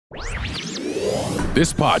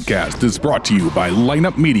This podcast is brought to you by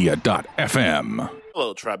lineupmedia.fm.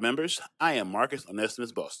 Hello, tribe members. I am Marcus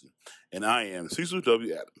Onesimus Boston, and I am Cecil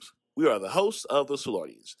W. Adams. We are the hosts of The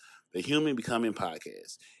Solarians, the Human Becoming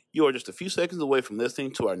Podcast. You are just a few seconds away from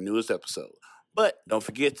listening to our newest episode. But don't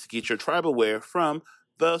forget to get your tribal wear from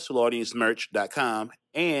thesolariansmerch.com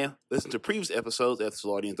and listen to previous episodes at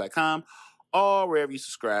thesolarians.com or wherever you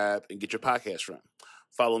subscribe and get your podcast from.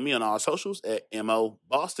 Follow me on all socials at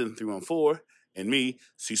MOBoston314 and me,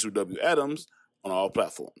 Cecil W. Adams, on all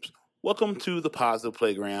platforms. Welcome to the Positive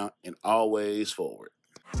Playground and always forward.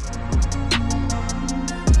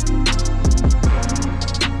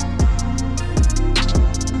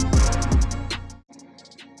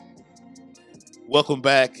 Welcome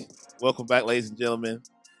back, ladies and gentlemen.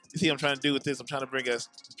 You see what I'm trying to do with this? I'm trying to bring us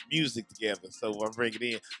music together, so I'm bringing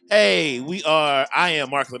it in. Hey, I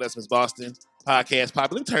am Marcus Onesimus Boston, podcast pop.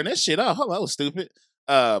 Let me turn that shit off. Hold on, that was stupid.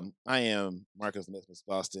 I am Marcus Onesimus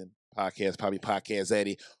Boston, podcast poppy, podcast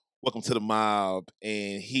Eddie. Welcome to the mob,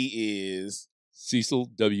 and he is Cecil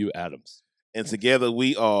W. Adams. And together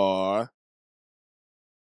we are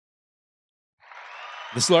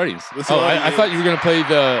The Solarians. Oh, I thought you were going to play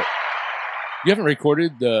the... You haven't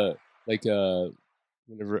recorded the,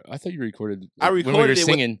 whatever. I thought you recorded... I recorded when we were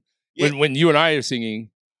singing. When you and I are singing.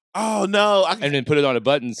 Oh, no. And then put it on a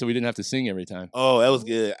button so we didn't have to sing every time. Oh, that was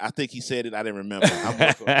good. I think he said it. I didn't remember.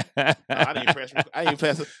 I didn't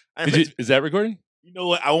press it. Is that recording? You know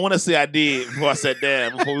what? I want to say I did before I sat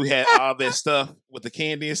down, before we had all that stuff with the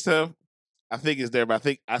candy and stuff. I think it's there, but I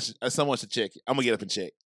think someone should check it. I'm going to get up and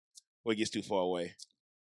check before it gets too far away.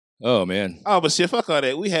 Oh, man. Oh, but shit, fuck all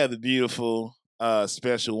that. We had the beautiful,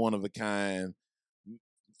 special, one-of-a-kind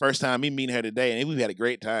first time me meeting her today, and we've had a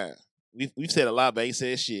great time. We've said a lot, but ain't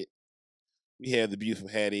said shit. We have the beautiful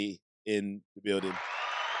Hattie in the building.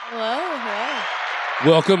 Hello.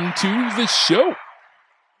 Welcome to the show. I'm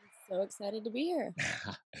so excited to be here.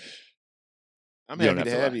 I'm happy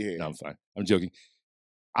to have you here. No, I'm fine. I'm joking.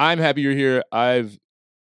 I'm happy you're here. I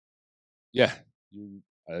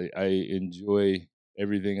enjoy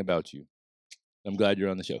everything about you. I'm glad you're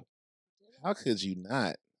on the show. How could you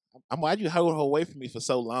not? Why'd you hold her away from me for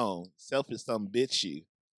so long? Selfish some bitch you.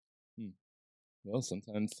 Well,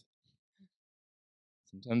 sometimes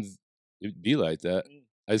it'd be like that.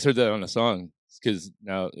 I just heard that on a song because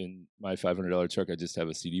now in my $500 truck, I just have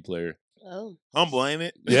a CD player. Oh, humble, ain't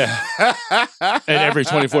it? Yeah. And every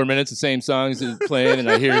 24 minutes, the same songs is playing, and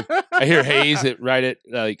I hear Hayes right at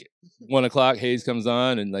like 1 o'clock. Hayes comes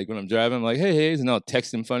on, and like when I'm driving, I'm like, "Hey, Hayes," and I'll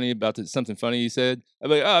text him funny about something funny he said. I'm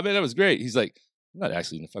like, "Oh man, that was great." He's like, "I'm not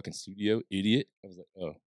actually in the fucking studio, idiot." I was like,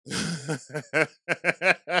 "Oh."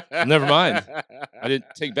 Never mind. I didn't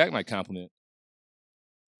take back my compliment.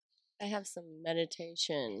 I have some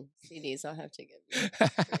meditation CDs I'll have to give you for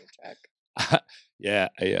your track. Yeah,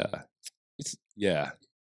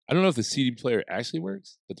 I don't know if the CD player actually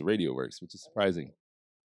works, but the radio works, which is surprising.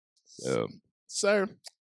 So, sir.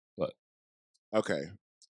 What? Okay.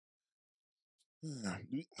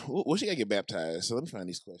 Well, she gotta get baptized. So let me find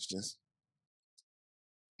these questions.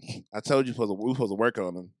 I told you we were supposed to work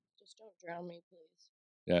on them. Just don't drown me, please.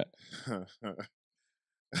 Yeah.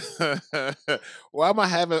 Why am I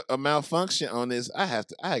having a malfunction on this? I had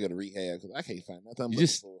to go to rehab because I can't find nothing. Are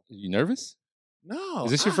you nervous? No.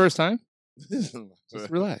 Is this your first time? Just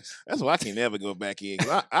relax. That's why I can never go back in.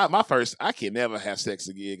 I can never have sex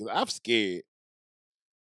again because I'm scared.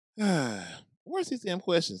 Where's these damn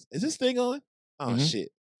questions? Is this thing on? Oh shit.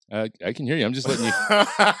 I can hear you. I'm just letting you.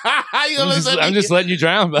 I'm just letting you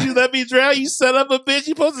drown. But you let me drown. You son of a bitch.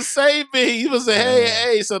 You supposed to save me. You supposed to say,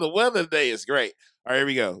 hey. So the weather today is great. All right, here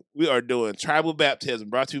we go. We are doing tribal baptism,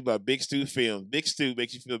 brought to you by Big Stew Films. Big Stew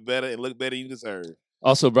makes you feel better and look better than you deserve.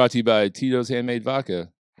 Also brought to you by Tito's Handmade Vodka.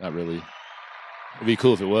 Not really. It'd be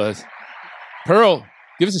cool if it was. Pearl,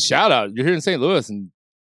 give us a shout out. You're here in St. Louis, and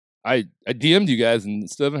I DM'd you guys and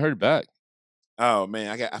still haven't heard it back. Oh man,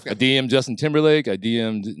 I DM'd Justin Timberlake. I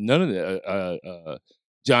DM'd none of the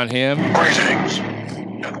John Hamm. Greetings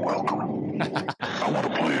and welcome. I want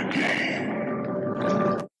to play a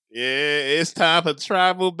game. Yeah, it's time for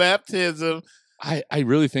tribal baptism. I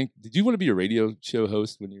really think. Did you want to be a radio show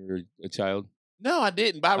host when you were a child? No, I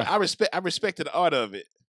didn't. But I respected the art of it,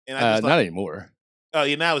 and I just not anymore. Oh,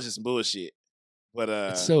 yeah, now it's just bullshit. But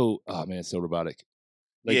it's so it's so robotic.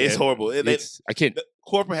 Like, yeah, it's horrible. I can't.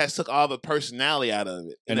 Corporate has took all the personality out of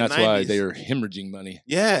it, and that's 90s. Why they are hemorrhaging money.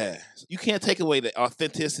 Yeah, you can't take away the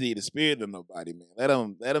authenticity, the spirit of nobody, man. Let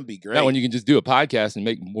them be great. Not when you can just do a podcast and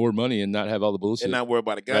make more money and not have all the bullshit, and not worry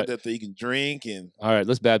about a goddamn thing. You can drink and. All right,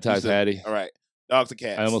 let's baptize Hattie. All right, dogs and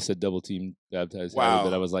cats. I almost said double team baptize Hattie,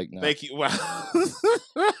 but I was like, no. Thank you. Wow.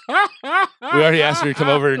 We already asked her to come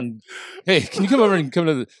over and, hey, can you come over and come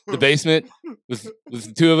to the basement with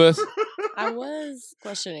the two of us? I was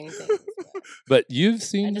questioning things. But you've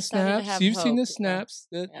seen the decided to snaps. have You've seen the hope, snaps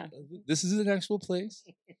that Yeah. this is an actual place.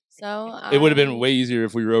 So It would have been way easier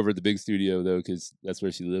if we were over at the big studio, though, because that's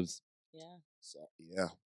where she lives. Yeah, Yeah.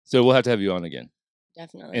 So we'll have to have you on again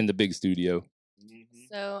definitely. in the big studio.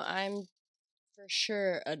 So I'm for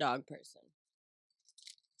sure a dog person.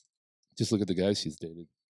 Just look at the guys she's dated.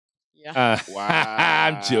 Yeah. Wow.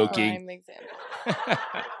 I'm joking. Prime example.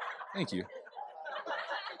 Thank you.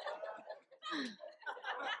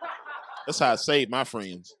 That's how I save my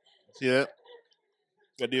friends. See that?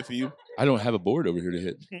 What I did for you? I don't have a board over here to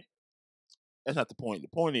hit. That's not the point. The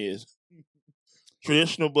point is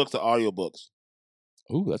traditional books or audiobooks.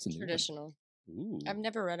 Ooh, that's a new one. Traditional. Ooh. I've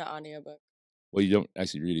never read an audiobook. Well, you don't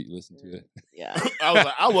actually read it; you listen to it. Yeah. I was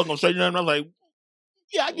like, I wasn't gonna say nothing. I was like,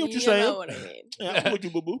 yeah, I get what you're saying. You know what I mean. Yeah, I'm with you,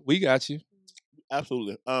 boo boo. We got you.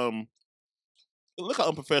 Absolutely. Look how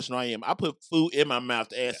unprofessional I am. I put food in my mouth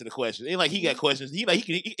to answer the question. Ain't like he got questions. He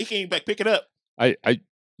can't even back pick it up. I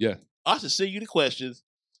should send you the questions.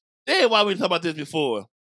 Damn, why we didn't talk about this before?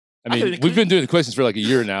 I mean, we've been doing the questions for like a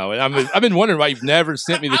year now, and I've been wondering why you've never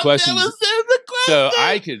sent me the questions. Never sent the questions. So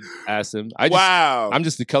I could ask them. Wow. I'm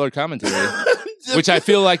just the color commentary, which I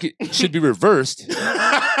feel like it should be reversed.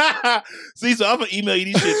 See, so I'm gonna email you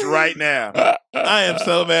these shits right now. I am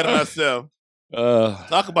so mad at myself.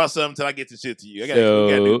 Talk about something until I get the shit to you. We gotta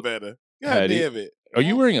do better. God Patty, damn it. Are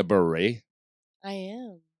you wearing a beret? I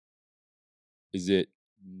am. Is it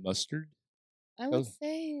mustard? I would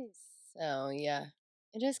say so, yeah.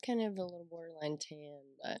 It is kind of a little borderline tan,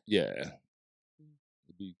 but Yeah.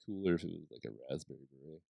 It'd be cooler if it was like a raspberry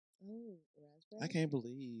beret. oh, raspberry. I can't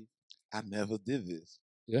believe I never did this.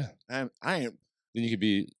 Yeah. I am. Then you could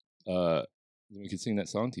be. Then we could sing that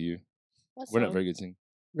song to you. What We're not song? very good at singing.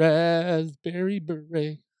 Raspberry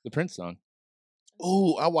beret, the Prince song.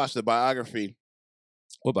 Oh, I watched the biography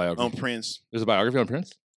What biography? on Prince. There's a biography on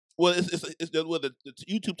Prince. Well, it's the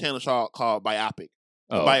YouTube channel called Biopic.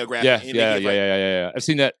 Oh, biography. Yeah, And yeah, they yeah, get, yeah. I've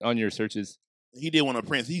seen that on your searches. He did one on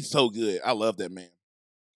Prince. He's so good. I love that man.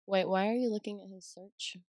 Wait, why are you looking at his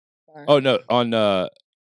search bar? Oh no, on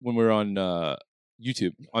when we're on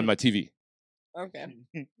YouTube on my TV. Okay.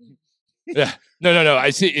 Yeah, no. I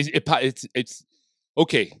see. It's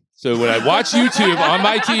okay. So when I watch YouTube on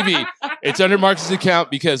my TV, it's under Marcus'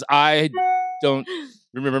 account because I don't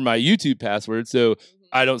remember my YouTube password, so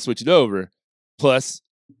I don't switch it over. Plus,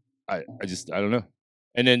 I don't know.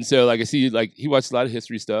 And then so like I see like he watched a lot of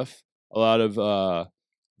history stuff, a lot of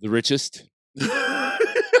The Richest, and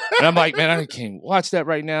I'm like, man, I can't watch that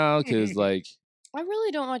right now because like I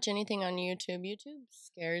really don't watch anything on YouTube. YouTube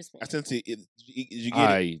scares me. I sent it. Did you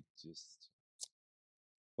get it?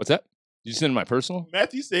 What's that? Did you send my personal?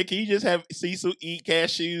 Matthew said, "Can you just have Cecil eat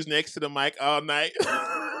cashews next to the mic all night?"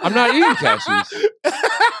 I'm not eating cashews.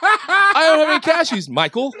 I don't have any cashews,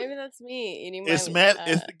 Michael. Maybe that's me eating my It's Matt.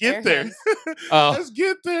 It's get there. Airheads. Oh. Let's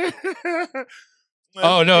get there.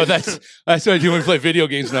 Oh no, that's what I do when we play video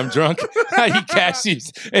games when I'm drunk. I eat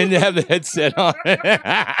cashews and have the headset on.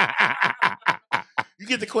 You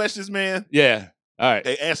get the questions, man. Yeah. All right.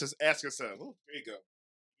 Hey, ask us something. Oh, there you go.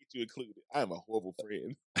 Get you included. I am a horrible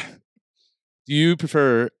friend. Do you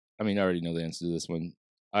prefer? I mean, I already know the answer to this one.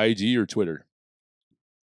 IG or Twitter?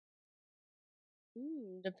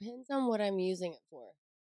 Depends on what I'm using it for.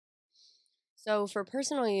 So for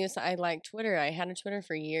personal use, I like Twitter. I had a Twitter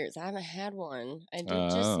for years. I haven't had one. I did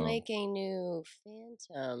just make a new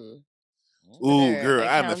Phantom. Ooh, Twitter girl,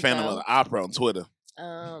 I'm a account, fan of though. the opera on Twitter.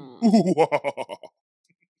 I've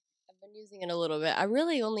been using it a little bit. I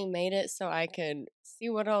really only made it so I could see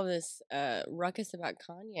what all this ruckus about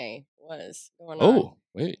Kanye was going on. Oh,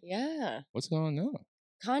 wait. Yeah. What's going on now?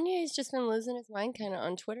 Kanye's just been losing his mind kind of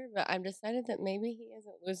on Twitter, but I've decided that maybe he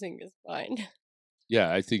isn't losing his mind.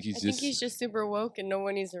 Yeah, I think I think he's just super woke and no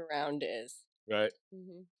one he's around is. right.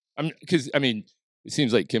 Mm-hmm. Because I mean, it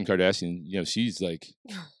seems like Kim Kardashian. You know, she's like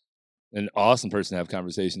an awesome person to have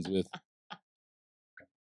conversations with.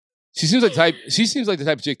 She seems like the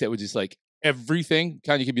type of chick that would just like everything.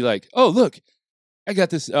 Kanye could be like, "Oh, look, I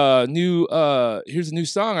got this new here's a new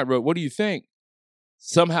song I wrote. What do you think?"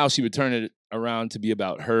 Somehow she would turn it around to be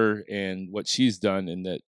about her and what she's done, and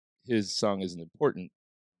that his song isn't important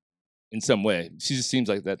in some way. She just seems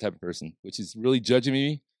like that type of person, which is really judging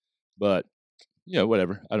me. But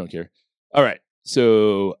whatever. I don't care. All right.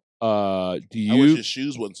 So, do I you? wish his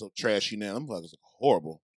shoes wasn't so trashy now. Them fuckers are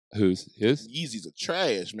horrible. Who's his? Yeezys are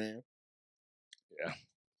trash, man. Yeah.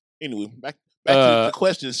 Anyway, back to the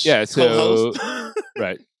questions. Yeah. So, co-host.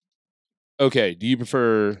 right. Okay. Do you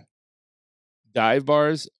prefer dive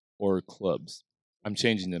bars or clubs? I'm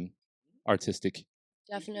changing them. Artistic.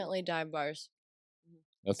 Definitely dive bars.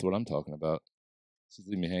 That's what I'm talking about. Just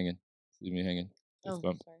leave me hanging. Leave me hanging. Oh, Fist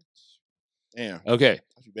bump. sorry. Damn. Okay.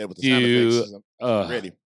 I should be able to sound effects. I'm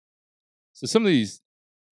ready. So some of these.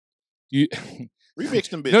 You Remix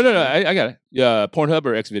them bitches. No. man. I got it. Yeah, Pornhub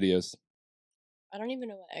or X videos. I don't even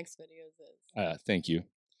know what X videos is. Thank you.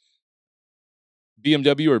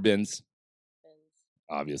 BMW or Benz? Benz.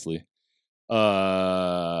 Obviously.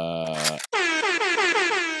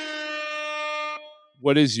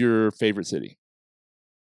 What is your favorite city?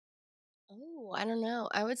 Oh, I don't know.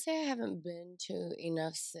 I would say I haven't been to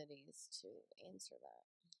enough cities to answer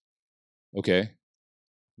that. Okay.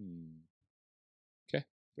 Okay,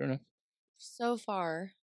 fair enough. So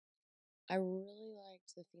far, I really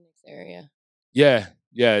liked the Phoenix area. Yeah.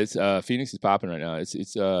 It's Phoenix is popping right now.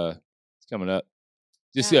 It's coming up.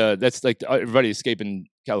 Just Yeah. that's like everybody escaping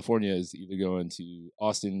California is either going to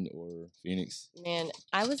Austin or Phoenix. Man,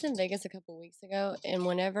 I was in Vegas a couple weeks ago, and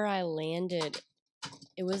whenever I landed,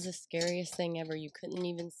 it was the scariest thing ever. You couldn't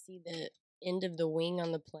even see the end of the wing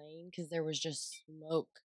on the plane because there was just smoke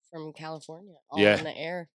from California all in the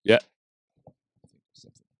air. Yeah.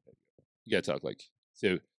 You gotta talk like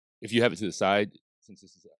so. If you have it to the side, since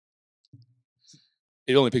this is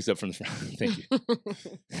it only picks up from the front. Thank you.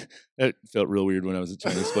 That felt real weird when I was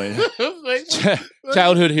trying to explain it.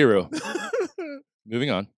 Childhood hero. Moving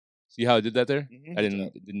on. See how I did that there? Mhm. I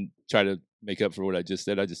didn't try to make up for what I just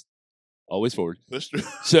said. I just always forward. Push through.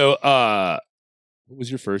 So, what was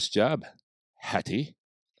your first job, Hattie?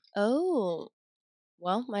 Oh,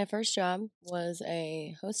 well, my first job was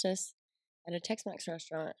a hostess at a Tex-Mex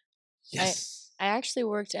restaurant. Yes. I actually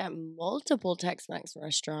worked at multiple Tex-Mex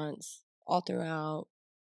restaurants all throughout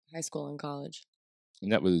high school and college.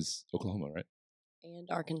 And that was Oklahoma, right? And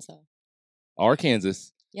Arkansas.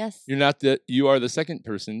 Arkansas. Yes. You are the second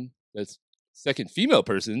female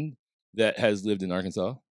person that has lived in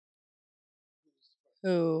Arkansas.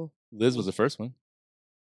 Who? Liz was the first one.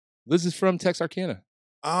 Liz is from Texarkana.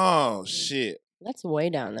 Oh shit. That's way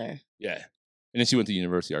down there. Yeah. And then she went to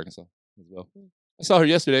University of Arkansas as well. I saw her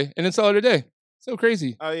yesterday and then saw her today. So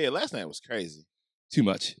crazy. Oh yeah, last night was crazy. Too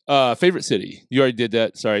much. Favorite city. You already did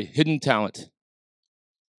that. Sorry. Hidden talent.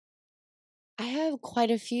 I have quite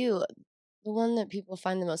a few. The one that people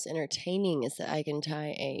find the most entertaining is that I can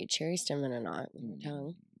tie a cherry stem in a knot with my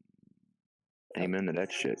tongue. Amen to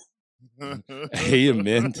that shit.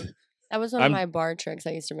 Amen. That was one of my bar tricks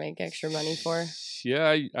I used to make extra money for. Yeah,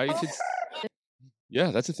 I should.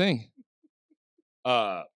 Yeah, that's a thing.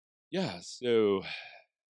 Yeah. So,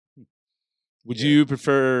 would you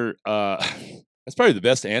prefer? That's probably the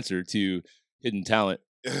best answer to hidden talent.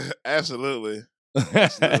 Absolutely.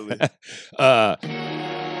 Absolutely.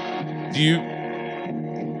 Do you?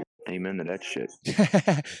 Amen to that shit.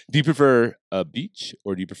 Do you prefer a beach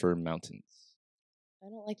or do you prefer mountains? I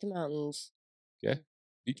don't like the mountains. Okay,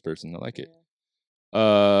 beach person. I like it.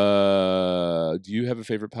 Yeah. Do you have a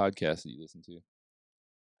favorite podcast that you listen to?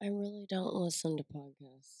 I really don't listen to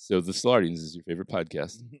podcasts. So the Slardians is your favorite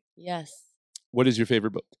podcast. Yes. What is your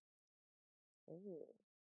favorite book?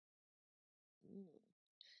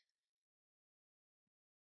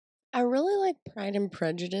 I really like Pride and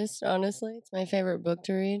Prejudice, honestly. It's my favorite book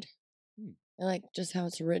to read. I like just how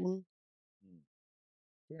it's written.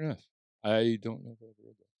 Fair enough. I don't know if I've ever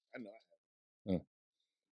read that. I know. Oh.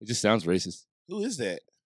 It just sounds racist. Who is that?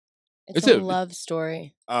 It's a love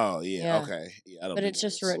story. Oh yeah, Yeah. okay. Yeah, I don't But do it's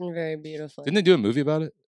just those. written very beautifully. Didn't they do a movie about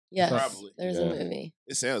it? Yes. Probably. There's Yeah. a movie.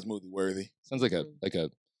 It sounds movie worthy. Sounds like a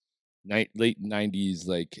late 90s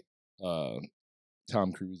like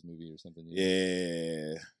Tom Cruise movie or something.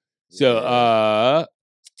 Yeah. So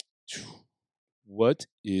what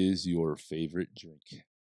is your favorite drink?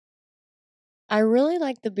 I really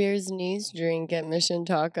like the Beer's Knees drink at Mission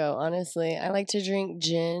Taco, honestly. I like to drink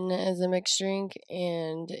gin as a mixed drink,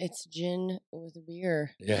 and it's gin with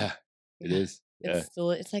beer. Yeah, it is. Yeah.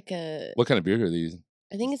 It's like a, What kind of beer are these?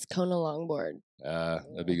 I think it's Kona Longboard.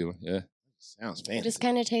 That'd be a good one. Yeah. Sounds fancy. It just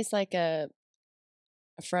kind of tastes like a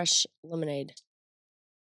fresh lemonade.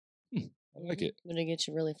 I like it. But it gets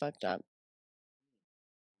you really fucked up.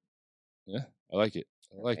 Yeah, I like it.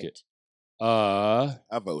 I like it. I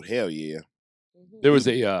vote hell yeah. There was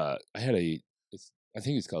a I had I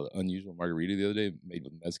think it's called an unusual margarita the other day made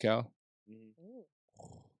with mezcal. I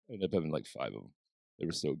ended up having like 5 of them. They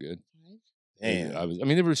were so good. Damn.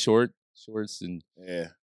 They were shorts and Yeah.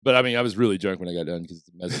 but I mean I was really drunk when I got done because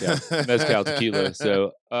it's mezcal tequila.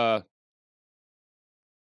 So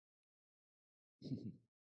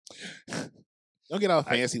Don't get all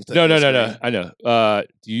fancy. with No. touching the screen. I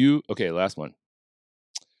know. Last one.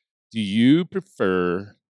 Do you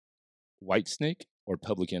prefer Whitesnake or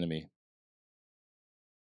Public Enemy?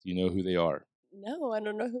 Do you know who they are? No, I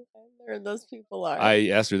don't know who either of those people are. I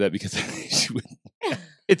asked her that because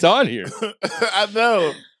it's on here. I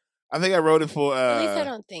know. I think I wrote it for. At least I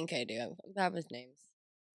don't think I do. That was names.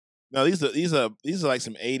 No, these are like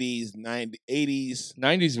some 80s, 80s.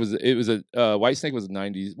 90s was a Whitesnake was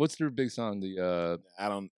 90s. What's their big song? The I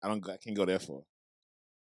can't go there for.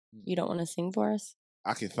 You don't want to sing for us?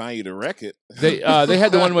 I can find you the record. they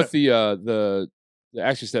had the one with the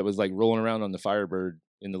actress that was like rolling around on the Firebird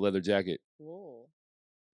in the leather jacket. Whoa.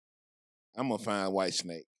 I'm gonna find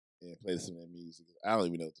Whitesnake and play some of that music. I don't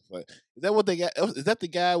even know what the fuck. Is that what they got? Is that the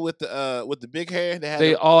guy with the big hair?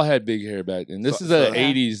 They all had big hair back then. This is a so-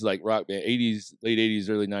 80s like rock band, 80s, late 80s,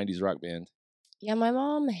 early 90s rock band. Yeah, my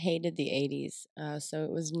mom hated the 80s, so it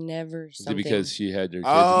was never Is it something. because she had their kids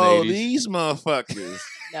Oh, in the 80s? these motherfuckers.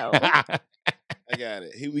 No. I got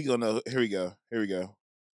it. Here we go. Here we go.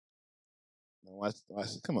 Now watch.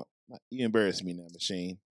 Come on. You embarrass me now,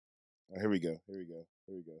 machine. Oh, here we go.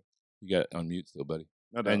 You got it on mute still, buddy.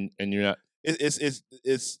 No. And you're not. It's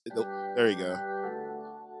there you go.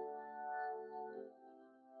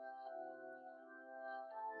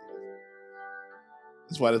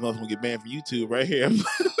 That's why this motherfucker get banned from YouTube right here.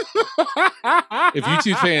 If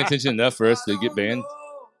YouTube's paying attention enough for us to get banned,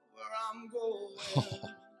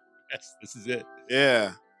 yes, this is it.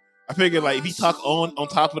 Yeah. I figure like if you talk on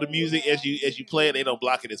top of the music as you play it, they don't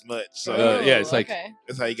block it as much. So Yeah, it's like okay.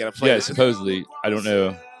 that's how you gotta play yeah, it. supposedly. I don't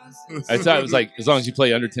know. I thought it was like as long as you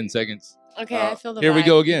play under 10 seconds. Okay, I feel the here we vibe.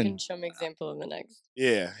 go You again. can show me example of the next.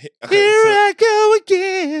 Yeah. I go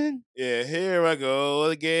again. Yeah, here I go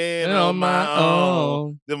again And on my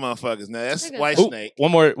own. Them motherfuckers. Now that's Okay. White Oh, Snake.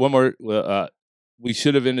 one more. Well, we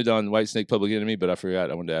should have ended on Whitesnake Public Enemy, but I forgot.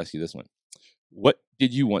 I wanted to ask you this one. What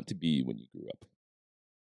did you want to be when you grew up?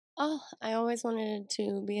 Oh, I always wanted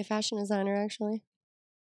to be a fashion designer, actually.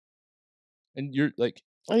 And you're like,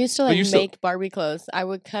 I used to But like you still- make Barbie clothes. I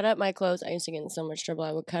would cut up my clothes. I used to get in so much trouble.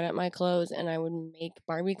 I would cut up my clothes and I would make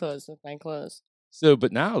Barbie clothes with my clothes. so,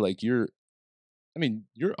 but now like you're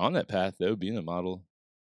on that path though, being a model.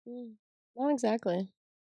 Not exactly.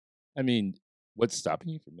 I mean, what's stopping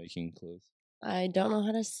you from making clothes? I don't know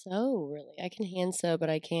how to sew, really. I can hand sew, but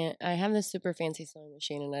I can't. I have this super fancy sewing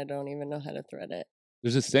machine and I don't even know how to thread it.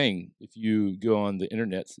 There's this thing, if you go on the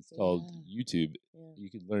internet, it's called Yeah. YouTube. Yeah. You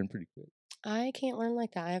can learn pretty quick. I can't learn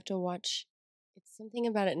like that. I have to watch. It's something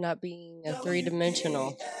about it not being a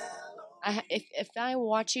 3-dimensional. If I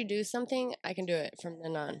watch you do something, I can do it from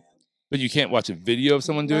then on. But you can't watch a video of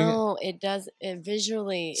someone doing it. No, it does. It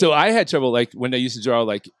visually. So I had trouble like when I used to draw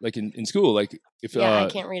like in school, like if I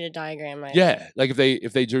can't read a diagram. like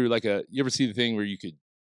if they drew like you ever see the thing where you could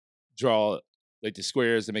draw like the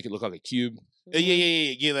squares to make it look like a cube?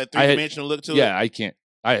 Yeah. Give that I had- 3-dimensional look to it. Yeah, I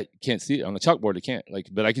can't see it on the chalkboard. I can't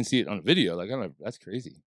but I can see it on a video. Like I don't know, that's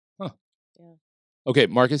crazy, huh? Yeah. Okay,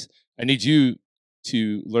 Marcus, I need you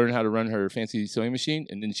to learn how to run her fancy sewing machine,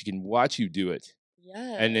 and then she can watch you do it,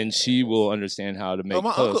 Yeah. and then she will understand how to make Oh,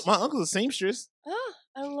 clothes. my uncle's a seamstress. Oh,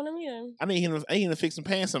 I want to meet him. I need him to fix some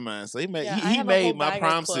pants of mine. So he made Yeah, I he have a made whole my bag of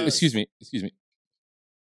prom clothes. suit. Excuse me.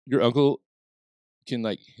 Your uncle can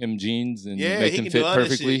like hem jeans and Yeah, make he them can fit do all that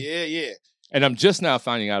perfectly. shit. Yeah. And I'm just now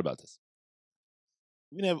finding out about this.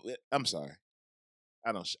 I'm sorry.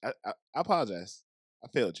 I apologize. I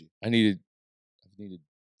failed you.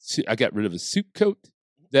 I got rid of a suit coat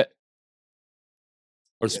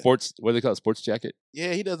or Yeah. sports. What do they call it? Sports jacket.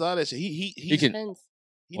 Yeah, he does all that shit. He can- Depends.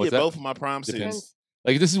 did What's that? both of my prom suits. Depends.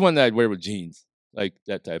 Like this is one that I'd wear with jeans, like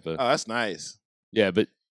that type of. Oh, that's nice. Yeah, but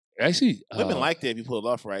actually, Women like that if you pull it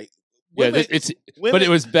off right. Yeah, Women- but women- it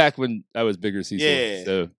was back when I was bigger, Cecil. Yeah.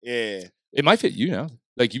 So Yeah, it might fit you now.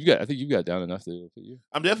 Like I think you've got down enough to fit you.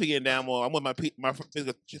 I'm definitely getting down more. I'm with my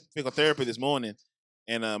physical therapist this morning,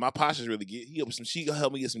 and my posture's really good. She gonna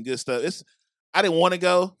help me get some good stuff. I didn't want to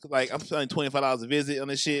go 'cause, like I'm spending $25 a visit on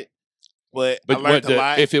this shit, but I learned a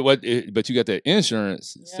lot. But you got that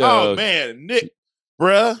insurance. Yeah. So Oh man, Nick,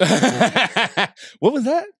 bruh, what was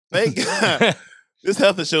that? thank God. This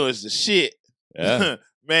health insurance is the shit. Yeah.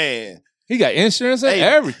 Man. He got insurance and Hey,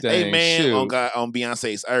 everything. Hey man, Shoot. on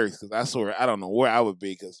Beyonce's earth, because I swear I don't know where I would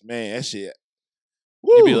be, because man, that shit.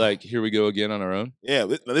 You'd be Woo. like, here we go again on our own. Yeah,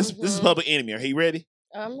 this is Mhm. Public Enemy. Are you ready?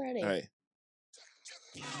 I'm ready. All right.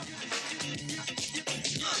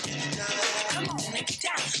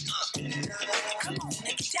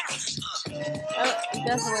 I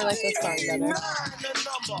definitely like this song better.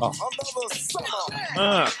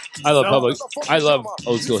 I love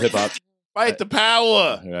old school hip hop. Fight the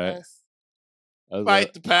power. Right. Yes.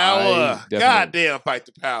 Fight the power. definitely- Goddamn, fight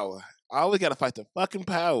the power. I always gotta fight the fucking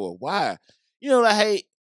power. Why? You know what I hate?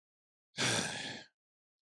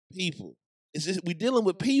 people. It's just we dealing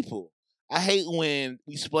with people. I hate when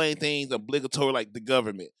we explain things obligatory like the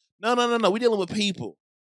government. No. We dealing with people.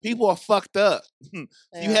 People are fucked up. You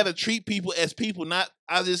have to treat people as people, not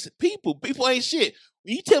as just people. People ain't shit.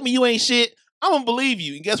 When you tell me you ain't shit, I'm gonna believe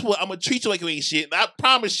you. And guess what? I'm gonna treat you like you ain't shit. And I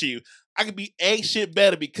promise you, I can be ain't shit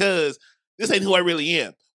better because this ain't who I really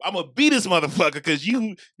am. I'm gonna be this motherfucker because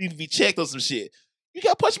you need to be checked on some shit. You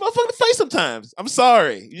gotta punch a motherfucker in the face sometimes. I'm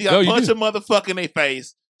sorry. You gotta punch a motherfucker in their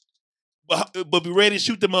face. But be ready to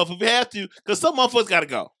shoot the motherfucker if you have to, because some motherfuckers gotta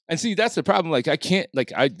go. And see, that's the problem. Like, I can't,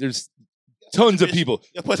 there's tons of people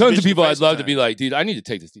I'd love to be like, dude, I need to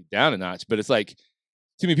take this dude down a notch. But it's like,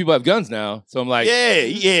 too many people have guns now. So I'm like,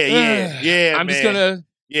 yeah. I'm just gonna.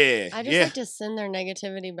 I just like to send their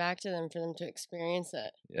negativity back to them for them to experience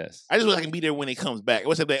it. Yes. I just wish I can be there when it comes back.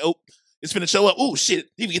 What's up there? Oh, it's finna show up. Oh, shit.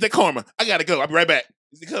 You can get that karma. I gotta go. I'll be right back.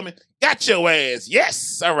 Is it coming? Got your ass.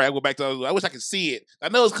 Yes. All right. I'll go back to I wish I could see it. I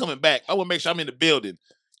know it's coming back. I want to make sure I'm in the building.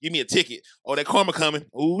 Give me a ticket. Oh, that karma coming.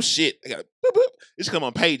 Oh, shit. I got it. Boop, boop. It's come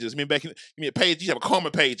on pages. Give me a page. You have a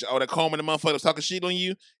karma page. Oh, that karma, the motherfucker was talking shit on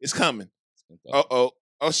you. It's coming. Uh-oh.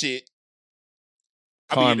 Oh, shit.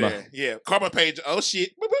 I'll be there. Yeah. Karma page. Oh, shit.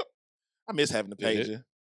 Boop, boop. I miss having a pager.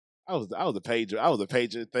 I was a pager. I was a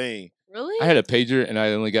pager thing. Really? I had a pager and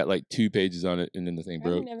I only got like 2 pages on it, and then the thing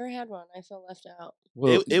broke. I never had one. I feel left out.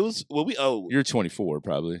 Well, it was we old. You're 24,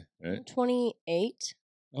 probably, right? I'm 28.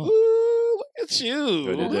 Oh. Ooh, look at you!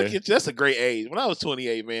 Look at you. That's a great age. When I was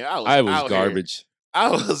 28, man, I was garbage. I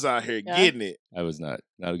was out here getting it. I was not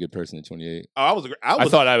a good person at 28. Oh, I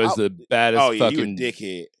thought I was the baddest. Oh yeah, fucking you were a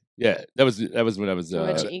dickhead. Yeah, that was when I was Too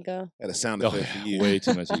much ego. Had a sound effect for you. Way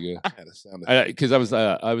too much ego. Had a sound effect because I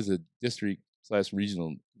was a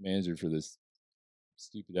district/regional manager for this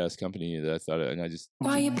stupid ass company that I thought, and I just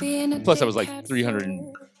plus I was like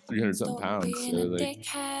 300 something pounds, so like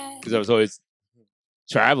because I was always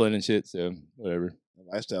traveling and shit, so whatever.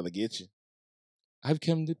 Lifestyle to get you. I've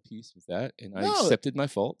come to peace with that, and I accepted my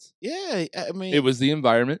faults. Yeah, I mean, it was the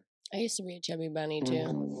environment. I used to be a chubby bunny too.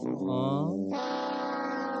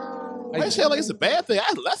 I feel like it's a bad thing.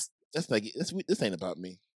 This ain't about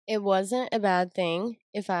me. It wasn't a bad thing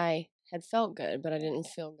if I had felt good, but I didn't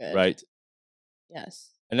feel good. Right.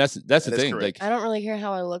 Yes. And that's the thing. Correct. Like, I don't really care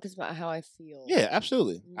how I look; it's about how I feel. Yeah,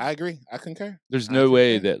 absolutely. I agree. I concur. There's no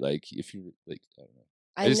way that like if you like, I don't know.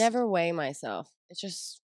 I never weigh myself. It's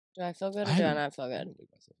just, do I feel good or do I not feel good?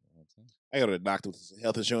 I go to the doctor with the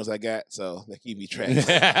health insurance I got, so they keep me track. And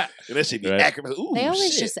that should be accurate. Ooh, they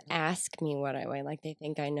always just ask me what I weigh, like they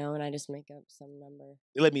think I know, and I just make up some number.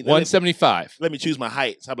 They let me 175. Let me choose my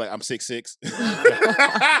height. So I'm like, I'm 6'6". So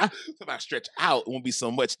if I stretch out, it won't be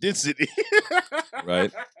so much density.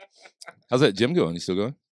 Right. How's that gym going? You still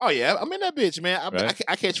going? Oh yeah, I'm in that bitch, man.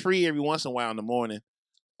 I catch free every once in a while in the morning.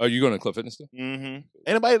 Oh, you going to Club Fitness still? Mm-hmm. Ain't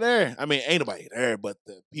nobody there. I mean, ain't nobody there, but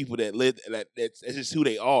the people that live, that's just who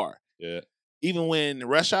they are. Yeah. Even when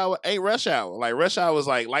rush hour ain't rush hour. Like rush hour was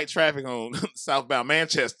like light traffic on southbound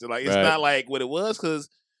Manchester. Like it's not like what it was, because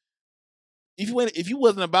if you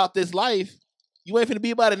wasn't about this life, you ain't finna be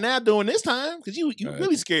about it now during this time, because you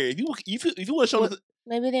really scared. If you want to show us,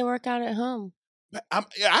 maybe they work out at home.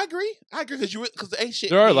 I agree because ain't shit.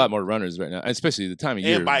 There are a lot more runners right now, especially the time of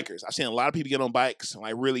year. And bikers. I've seen a lot of people get on bikes and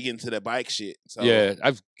like really get into that bike shit. So yeah,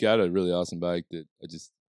 I've got a really awesome bike that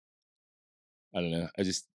I don't know.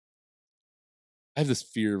 I have this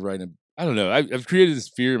fear of riding. I don't know. I've created this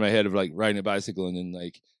fear in my head of like riding a bicycle, and then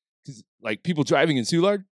like, because like people driving in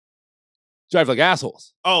Soulard drive like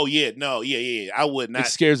assholes. Oh yeah, no, yeah. I would not. It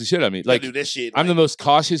scares the shit out of me. Like, do that shit. I'm the most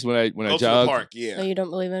cautious when I go jog. To the park, yeah. So you don't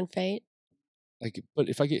believe in fate? Like, but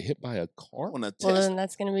if I get hit by a car, well, then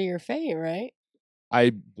that's gonna be your fate, right? I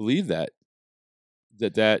believe that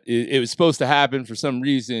it was supposed to happen for some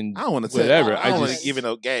reason. I don't want to whatever. I don't want to give it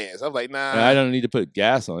no gas. I'm like, nah. I don't need to put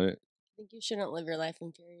gas on it. I think you shouldn't live your life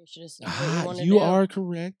in fear. You should just do what you want to do. You are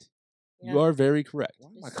correct. Yeah. You are very correct.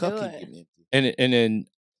 My cup keep getting empty. And then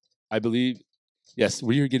I believe, yes,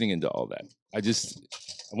 we are getting into all that. I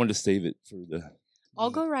wanted to save it for the. I'll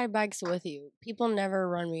go ride bikes with you. People never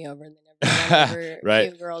run me over. They never run over right.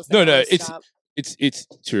 cute girls. No, it's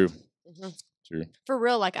true. Mm-hmm. True. For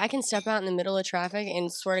real, like I can step out in the middle of traffic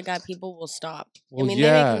and swear to God, people will stop. Well, I mean, they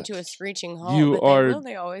may come to a screeching halt,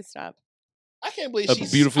 they always stop. I can't believe she's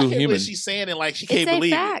a beautiful human. She's saying it like she can't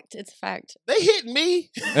believe it. It's a fact. They hit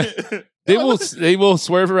me. They will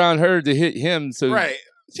swerve around her to hit him. So right.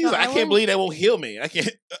 She's like, I can't believe they won't heal me. I can't.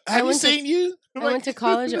 Have you seen you? I went to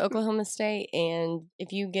college at Oklahoma State, and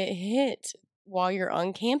if you get hit while you're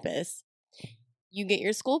on campus, you get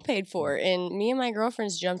your school paid for. And me and my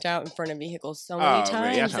girlfriends jumped out in front of vehicles so many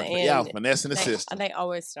times. Y'all finessing the system. They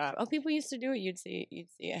always stop. Oh, people used to do it. You'd see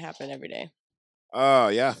it happen every day. Oh,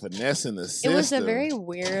 yeah, finessing the system. It was a very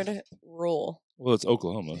weird rule. Well, it's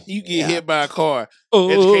Oklahoma. You get hit by a car.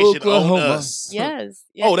 Education on us. Yes.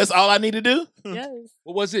 Oh, that's all I need to do? Yes.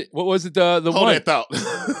 What was it? The Hold one? that thought.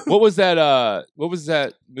 What was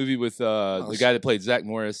that movie with the guy that played Zach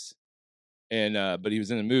Morris? And but he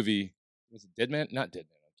was in a movie. Was it Dead Man? Not Dead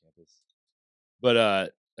Man on Campus.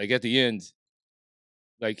 But like at the end,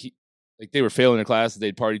 like they were failing their classes,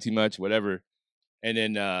 they'd party too much, whatever. And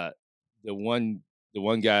then the one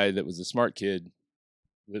guy that was a smart kid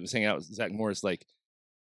that was hanging out with Zach Morris, like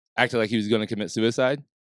acted like he was going to commit suicide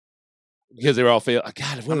because they were all failed.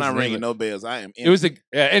 God, I'm not ringing no bells. I am. It was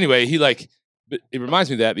anyway. He like, but it reminds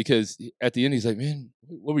me of that because at the end he's like, "Man,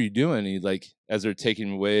 what were you doing?" And he like, as they're taking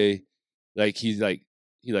him away, like he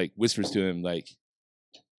whispers to him like,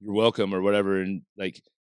 "You're welcome" or whatever, and like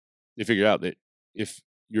they figure out that if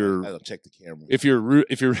you're, I'll check the camera. If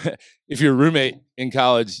your roommate in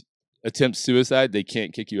college attempts suicide, they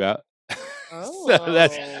can't kick you out. Oh, So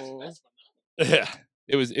that's yeah.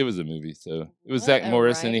 It was a movie, so it was Zach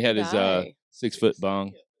Morris, and he had his 6-foot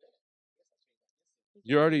bong.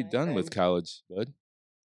 You're already done with college, bud.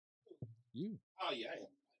 You? Oh yeah.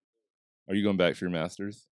 Are you going back for your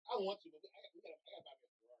master's? I want to.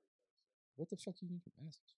 What the fuck are you doing for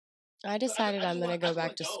master's? I decided I'm gonna go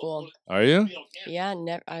back to school. Are you? Yeah,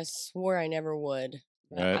 I swore I never would.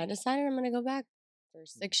 But Right. I decided I'm gonna go back for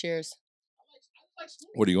 6 years.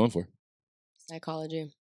 What are you going for?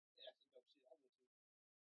 Psychology.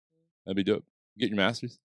 That'd be dope. Get your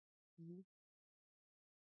master's. Mhm.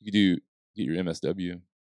 You could get your MSW.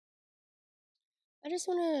 I just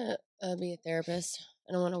want to be a therapist.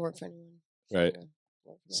 I don't want to work for anyone. I Right. wanna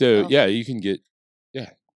work for So myself. yeah, you can get.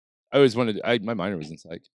 Yeah, I always wanted. My minor was in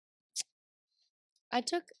psych. I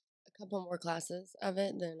took a couple more classes of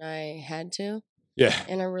it than I had to, Yeah,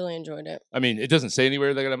 and I really enjoyed it. I mean, it doesn't say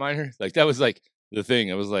anywhere they got a minor. Like that was like the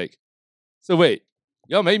thing. I was like, so wait,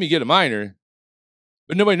 y'all made me get a minor,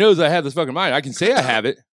 but nobody knows I have this fucking minor. I can say I have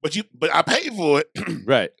it. But I paid for it.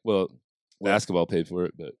 Right. Well, basketball paid for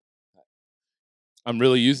it, but I'm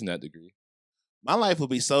really using that degree. My life would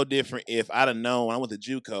be so different if I'd have known when I went to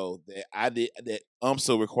JUCO that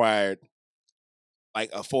UMSL required like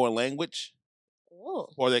a foreign language Oh,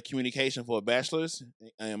 for their communication for a bachelor's.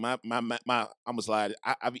 And I'm just lying.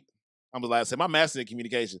 I'm just lying to say my master's in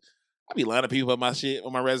communication. I be lying to people about my shit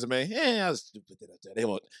on my resume. Yeah, I'll just put that up there. They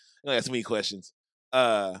won't ask me questions.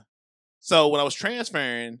 So when I was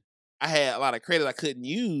transferring, I had a lot of credit I couldn't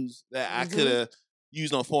use that I could have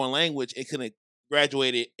used on foreign language and could have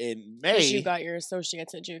graduated in May. because you got your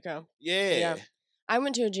associates at JUCO. Yeah. I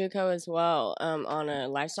went to a JUCO as well on a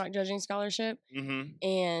livestock judging scholarship. Mm-hmm.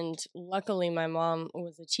 And luckily, my mom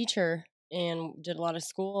was a teacher and did a lot of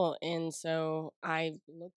school. And so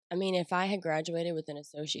if I had graduated with an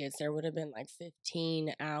associate's, there would have been like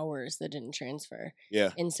 15 hours that didn't transfer.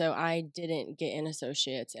 Yeah. And so I didn't get an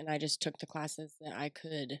associate's, and I just took the classes that I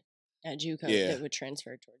could at JUCO that would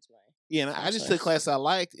transfer towards my. Yeah, and I just took classes I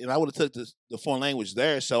liked, and I would have took the foreign language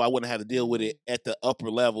there, so I wouldn't have to deal with it at the upper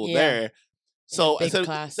level there. So instead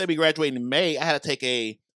of me graduating in May, I had to take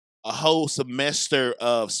a whole semester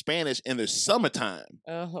of Spanish in the summertime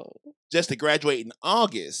just to graduate in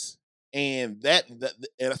August. And so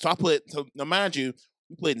I now mind you,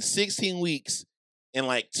 we put in 16 weeks in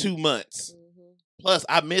like 2 months. Mm-hmm. Plus,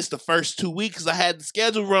 I missed the first 2 weeks because I had the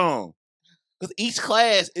schedule wrong. Because each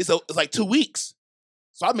class is like 2 weeks.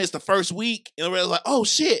 So I missed the first week, and I was like, oh,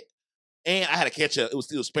 shit. And I had to catch up. It was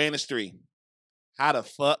still Spanish 3. How the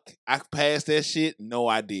fuck I passed that shit? No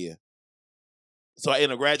idea. So I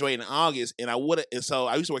ended up graduating in August, and so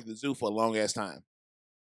I used to work at the zoo for a long ass time.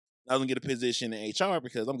 I was gonna get a position in HR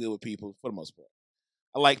because I'm good with people for the most part.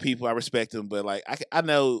 I like people, I respect them, but like I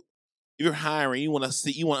know if you're hiring, you want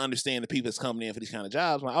to understand the people that's coming in for these kind of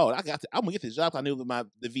jobs. I'm like, I'm gonna get this job. I knew that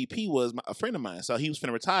the VP was a friend of mine, so he was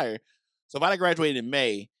finna retire. So if I graduated in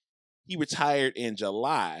May, he retired in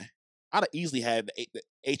July. I'd have easily had the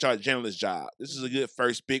HR generalist job. This is a good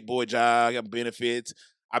first big boy job. I got benefits.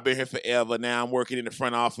 I've been here forever. Now I'm working in the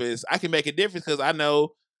front office. I can make a difference because I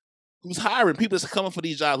know who's hiring. People that's coming for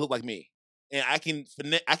these jobs look like me. And I can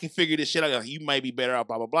figure this shit out. Like, you might be better off,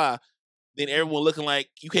 blah, blah, blah. Then everyone looking like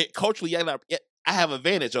you can't culturally. I have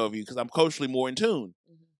advantage over you because I'm culturally more in tune.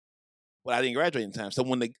 Mm-hmm. But I didn't graduate in time. So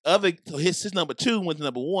when his number 2 went to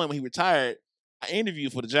number 1 when he retired, I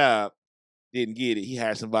interviewed for the job. Didn't get it. He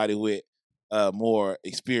hired somebody with more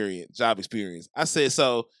job experience. I said,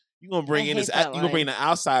 so you're gonna bring the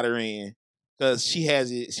outsider in because she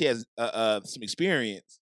has some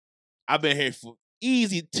experience. I've been here for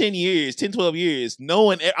easy 10 years, 10, 12 years.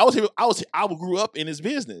 Knowing I grew up in this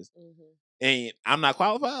business, and I'm not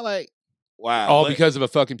qualified. Like, wow, All because of a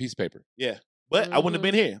fucking piece of paper. yeah. But I wouldn't have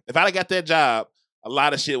been here if I'd have got that job. A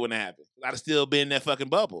lot of shit wouldn't have happened. I'd have still been in that fucking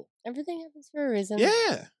bubble. Everything happens for a reason.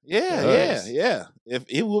 Yeah. If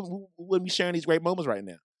it we wouldn't be sharing these great moments right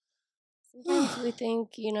now. Sometimes we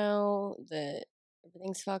think, that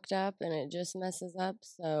everything's fucked up and it just messes up,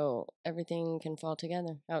 so everything can fall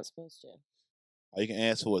together how it's supposed to. All you can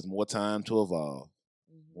ask for is more time to evolve,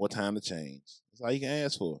 more time to change. That's all you can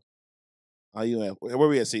ask for. All you have. Where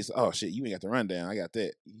we at, Cecil? Oh shit, you ain't got the rundown. I got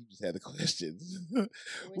that. You just had the questions.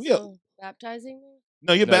 we still baptizing me?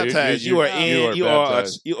 No, you're baptized. You are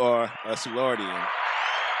baptized. You are a sorority.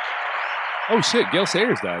 Oh shit, Gail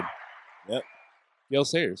Sayers died. Yep. Gail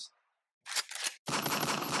Sayers. You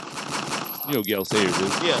know who Gail Sayers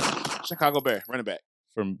is. Yeah. Chicago Bear, running back.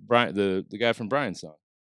 From Brian, the guy from Brian's song.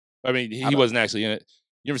 I mean, he wasn't actually in it.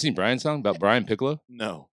 You ever seen Brian's song about Brian Piccolo?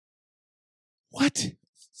 No. What?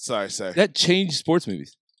 Sorry, sir. That changed sports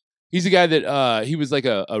movies. He's the guy that he was like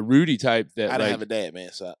a Rudy type. That I didn't have a dad, man.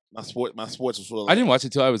 So my sports was full of. I didn't watch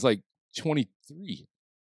it till I was like 23.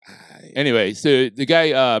 Anyway, so the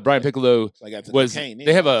guy Brian Piccolo was.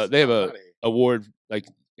 They have a award like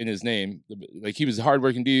in his name. Like he was a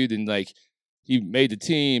hardworking dude and like he made the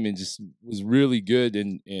team and just was really good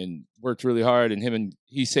and worked really hard. And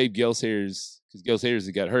he saved Gail Sayers because Gail Sayers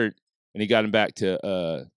had got hurt and he got him back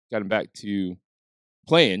to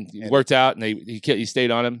playing. He worked out and he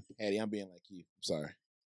stayed on him. Hattie, I'm being like you. I'm sorry.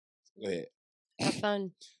 Go ahead. Have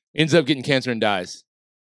fun. Ends up getting cancer and dies.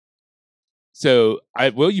 So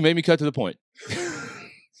you made me cut to the point.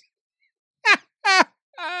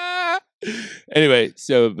 Anyway,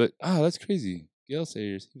 that's crazy. Gail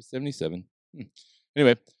Sayers, he was 77.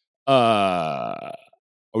 Anyway, are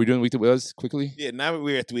we doing week that was quickly? Yeah, now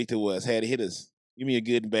we're at the week that was. Hattie, hit us. Give me a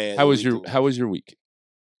good and bad. How was your week?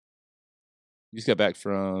 You just got back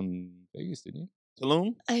from Vegas, didn't you?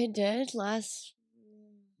 Tulum? I did You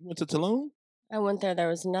went to Tulum? I went there. There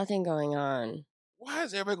was nothing going on. Why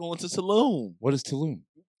is everybody going to Tulum? What is Tulum?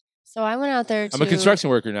 So I went out there I'm a construction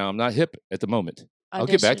worker now. I'm not hip at the moment. I'll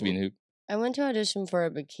get back to being hip. I went to audition for a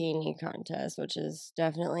bikini contest, which is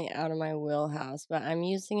definitely out of my wheelhouse, but I'm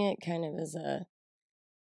using it kind of as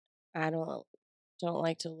I don't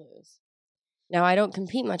like to lose. Now, I don't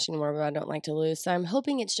compete much anymore, but I don't like to lose. So I'm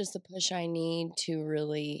hoping it's just the push I need to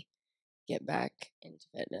really get back into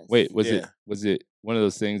fitness. Wait, was it one of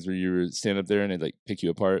those things where you were stand up there and they'd like pick you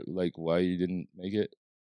apart, like why you didn't make it?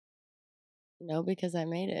 No, because I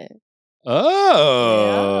made it.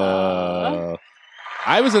 Oh. Yeah.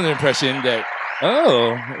 I was under the impression that,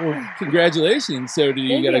 congratulations. So do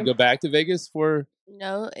you got to go back to Vegas for?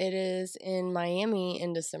 No, it is in Miami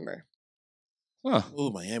in December. Huh. Oh,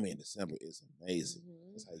 Miami in December is amazing.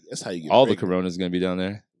 Mm-hmm. That's how you get all the Corona's going to be down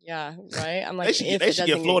there. Yeah, right. I'm like, they should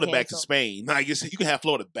get Florida back to Spain. Nah, you can have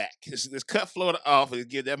Florida back. Just cut Florida off and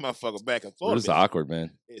give that motherfucker back. And Florida. It's awkward, man.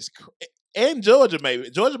 And Georgia, maybe.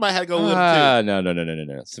 Georgia might have to go with them too.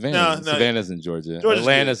 No. Savannah's in Georgia.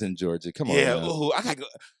 Atlanta's in Georgia. Come on. Yeah. Ooh, I gotta go.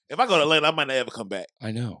 If I go to Atlanta, I might not ever come back.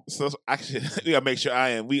 I know. So we gotta make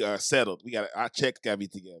sure we are settled. Our checks gotta be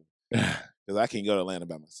together. Because I can't go to Atlanta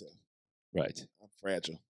by myself. Right. I'm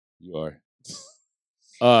fragile. You are.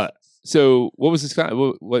 So what was this kind?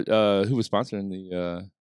 Who was sponsoring the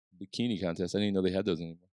bikini contest? I didn't know they had those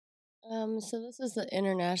anymore. So this is the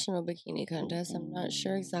international bikini contest. I'm not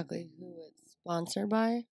sure exactly who it's sponsored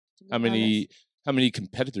by. How many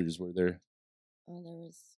competitors were there? Oh, there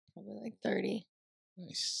was probably like 30.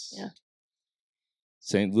 Nice. Yeah.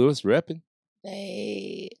 St. Louis repping.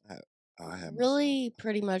 They really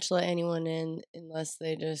pretty much let anyone in unless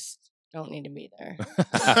they just don't need to be there.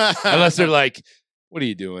 Unless they're like, what are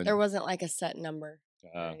you doing? There wasn't like a set number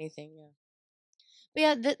or anything. Yeah. But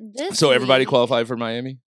yeah, this. So everybody qualified for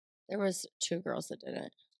Miami? There was 2 girls that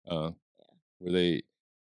didn't. Oh. Yeah. Were they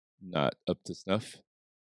not up to snuff?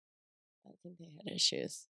 I think they had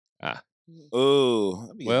issues. Mm-hmm.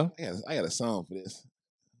 Oh. Well. I got a song for this.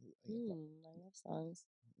 I love songs.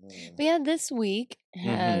 But yeah, this week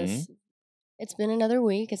it's been another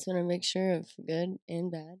week. It's been a mixture of good and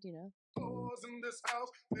bad, Whores in this house,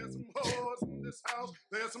 there's some whores in this house,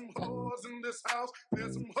 there's some whores in this house,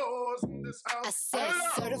 there's some whores in this house. I said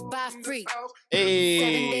certified freak. Hey.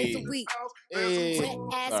 7 days a week. Hey.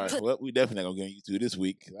 Sorry. Well, we definitely not gonna get you to this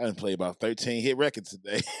week. I didn't play about 13 hit records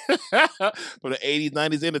today. From the 80s,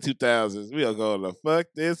 90s, and the 2000s. We are going to fuck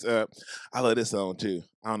this up. I love this song too.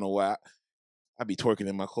 I don't know why. I be twerking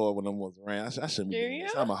in my car when I'm around. I shouldn't be Do doing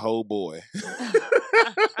this. you? I'm a whole boy. That's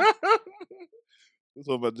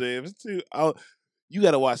one of my jams too. You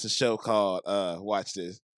got to watch the show called watch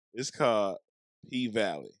this. It's called P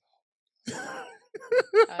Valley.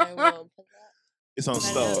 I will put that. It's on I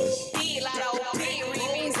know. Stars.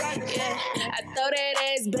 I throw that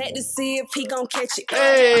ass back to see if he gon' catch it. Hey!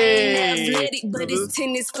 I ain't athletic, but it's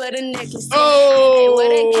tennis for the necklace. Oh! Where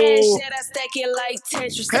that cash at, I stack it like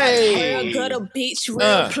Tetris. Hey! Real gutter bitch,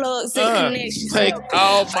 real plugs and connections. Take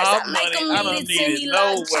all First my I make money. him I eat don't it need till it he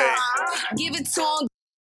no like, way. give it to him.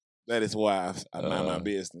 That is why I mind my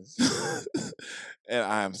business. And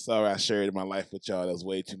I am sorry I shared my life with y'all. That was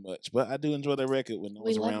way too much. But I do enjoy that record when I We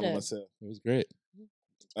was around loved with it. myself. It was great.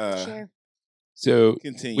 Share. So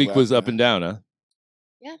Continue. week was up Alpha. and down, huh?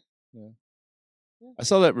 Yeah. I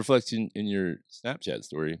saw that reflection in your Snapchat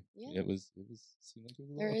story. Yeah. It was seemed like it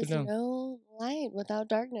was a There little up is and down. no light without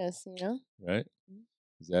darkness, you know? Right?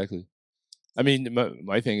 Exactly. I mean,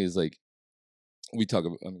 my thing is like we talk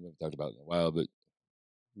about. I mean, we've talked about it in a while, but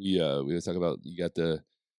we always talk about you got the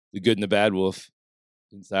good and the bad wolf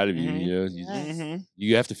inside of you. Mhm. You know, Yes.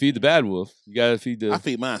 you have to feed the bad wolf. You got to feed the. I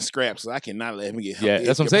feed mine scraps, so I cannot let him get. Yeah,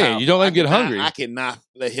 that's what I'm saying. You don't let him get hungry. I cannot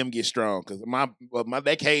let him get strong because my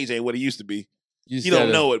that cage ain't what it used to be. You just He don't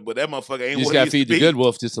gotta- know it, but that motherfucker ain't You just what got it to used feed to the be. good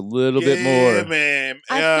wolf just a little bit more. Yeah, man.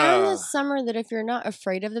 I found Yeah. this summer that if you're not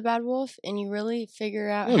afraid of the bad wolf and you really figure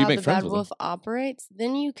out No, you how make the friends bad with him. wolf operates,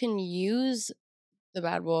 then you can use the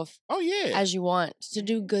bad wolf Oh yeah. as you want to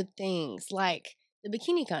do good things, like the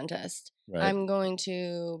bikini contest. Right. I'm going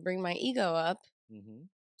to bring my ego up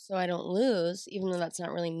so I don't lose, even though that's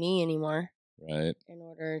not really me anymore, Right. in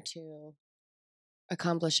order to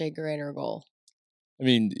accomplish a greater goal. I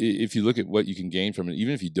mean, if you look at what you can gain from it,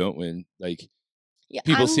 even if you don't win, like Yeah,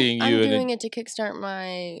 people I'm, seeing you I'm and doing then, it to kickstart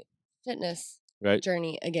my fitness right,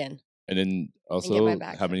 journey again. and then get my also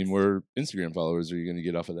back how many fixed. more Instagram followers are you going to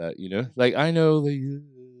get off of that? You know, like I know, like,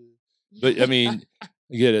 but I mean, I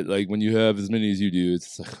get it. Like when you have as many as you do,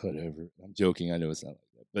 it's like whatever. I'm joking. I know it's not like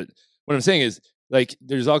that, but what I'm saying is, like,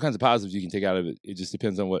 there's all kinds of positives you can take out of it. It just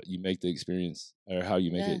depends on what you make the experience or how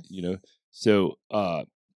you make it. You know, so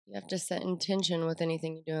you have to set intention with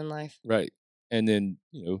anything you do in life. right, and then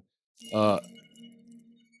what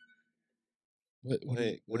Go ahead, what go are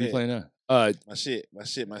you ahead. playing now? My shit.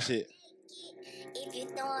 If you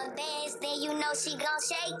throwing bands, then you know she gon'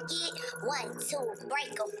 shake it. 1, 2,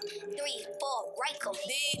 break 'em. 3, 4, break 'em.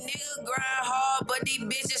 These niggas grind hard, but these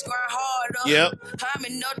bitches grind harder. Yep.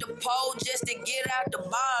 Climbing up the pole just to get out the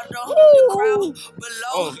bottom. The crowd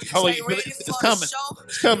below, Oh, hold on, stay you feel it? ready It's for coming. the show.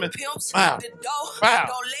 It's coming. The pimps, Wow. the dough, Wow.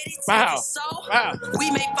 don't let it take Wow. your soul. Wow.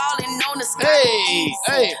 We may falling on the sky.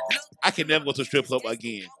 Hey. I can never go to a strip club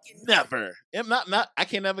again. Never. I'm not. I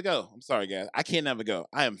can never go. I'm sorry, guys. I can never go.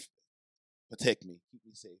 I am. Protect me. Keep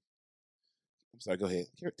me safe. I'm sorry. Go ahead.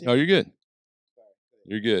 No, you're good.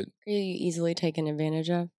 You're good. Are you easily taken advantage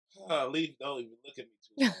of? Don't even look at me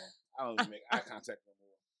too long. I don't even make eye contact no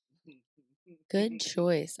more. Good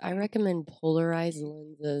choice. I recommend polarized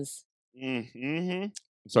lenses. Mm-hmm.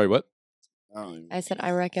 Sorry, what? I said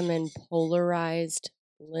I recommend polarized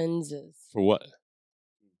lenses. For what?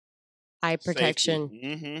 Eye protection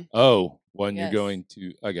Mm-hmm. Oh, when Yes. you're going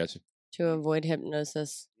to, I got you. to avoid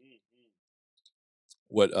hypnosis.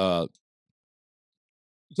 What? You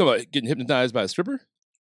talking about getting hypnotized by a stripper?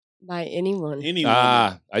 By anyone. Any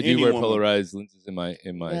woman. I do Any wear woman. polarized lenses in my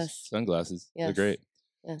Yes. sunglasses. Yes. They're great.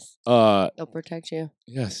 Yes. They'll protect you.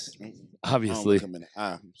 Yes, I don't obviously. look 'em in the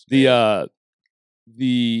eye. I'm scared.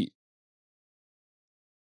 The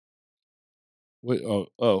what?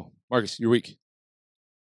 Oh, Marcus, you're weak.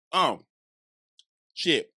 Oh,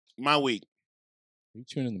 shit. My week. Are you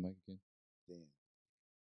tuning in the mic again? Damn.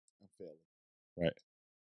 I fell.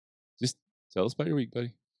 Just tell us about your week,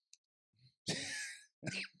 buddy.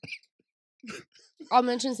 I'll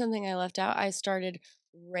mention something I left out. I started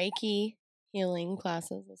Reiki healing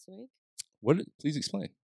classes this week. What? Please explain.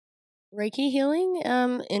 Reiki healing,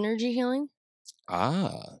 energy healing.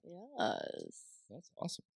 Ah, Yes. that's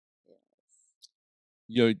awesome.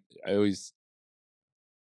 You know, you always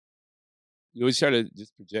try to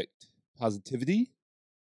just project positivity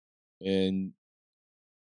and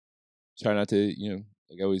try not to,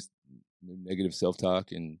 like I always negative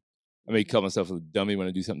self-talk, and I may call myself a dummy when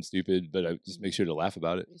I do something stupid, but I just make sure to laugh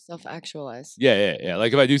about it. You self-actualize. Yeah.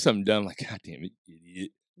 Like if I do something dumb, like, God damn it,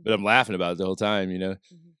 idiot. But I'm laughing about it the whole time,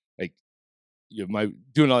 Like, my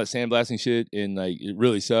doing all that sandblasting shit, and like it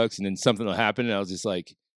really sucks, and then something will happen, and I was just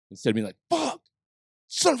like, instead of being like, fuck,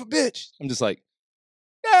 son of a bitch, I'm just like,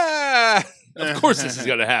 of course this is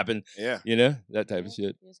gonna happen. Yeah. That type of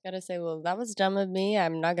shit. You just gotta say, well, that was dumb of me.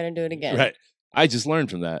 I'm not gonna do it again. Right. I just learned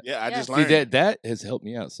from that. Yeah, I Yeah. just See, learned. that has helped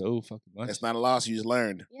me out so fucking much. That's not a loss. You just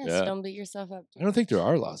learned. Yes, Yeah. don't beat yourself up. I don't think there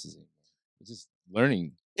are losses anymore. It's just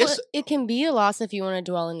learning. Well, it can be a loss if you want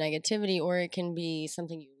to dwell in negativity, or it can be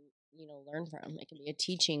something you learn from. It can be a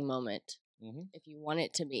teaching moment if you want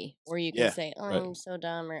it to be, or you can say, "Oh, Right. I'm so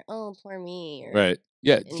dumb," or "Oh, poor me." Or, Right.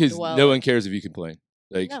 Yeah, and because dwell no in- one cares if you complain.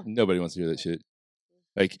 Like No. nobody wants to hear that shit.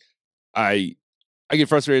 Like I get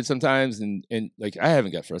frustrated sometimes, and like I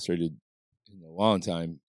haven't got frustrated in a long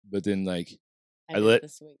time. But then like I did let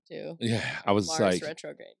this week too. yeah, I was Mars like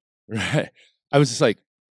retrograde. right. I was just like,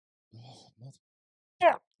 oh,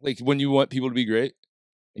 like when you want people to be great,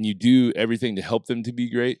 and you do everything to help them to be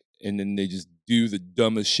great, and then they just do the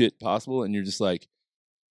dumbest shit possible, and you're just like,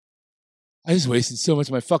 I just wasted so much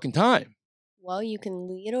of my fucking time. Well, you can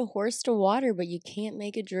lead a horse to water, but you can't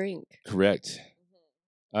make it drink. Correct.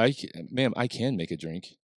 Ma'am, I can make a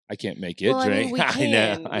drink. I can't make it Well, drink. I mean, we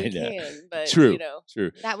can. I we know. can, but True.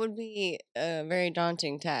 True. that would be a very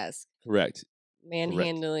daunting task. Correct.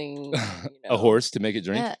 Manhandling a horse to make it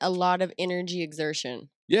drink. Yeah, a lot of energy exertion.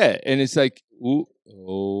 Yeah, and it's like, ooh,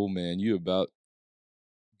 oh man, you about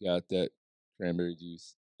got that cranberry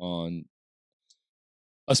juice on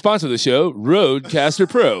a sponsor of the show, Roadcaster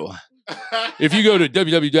Pro. If you go to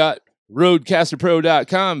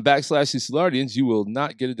www.roadcasterpro.com/Sulardians, you will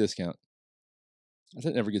not get a discount.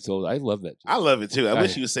 That never gets old. I love that. I love it too. I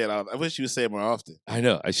wish you would say it. I wish you would say it more often. I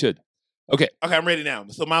know. I should. Okay, I'm ready now.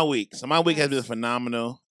 So my week has been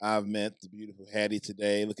phenomenal. I've met the beautiful Hattie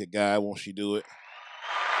today. Look at God, won't she do it?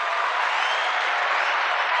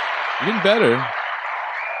 you're getting better.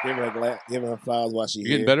 Give her flowers while she's You're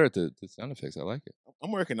here. getting better at the sound effects. I like it.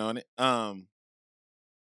 I'm working on it. I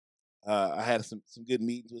had some good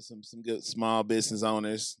meetings with some good small business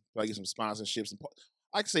owners. So I get some sponsorships.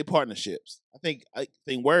 I can say partnerships. I think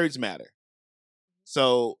words matter.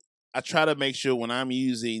 So I try to make sure when I'm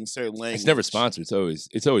using certain language, It's never sponsored.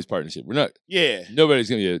 It's always partnership. We're not. Yeah. Nobody's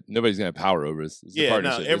gonna have power over us. It's a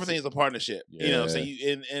partnership. Everything is a partnership. Yeah. You know, so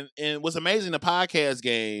and what's amazing the podcast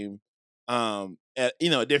game, at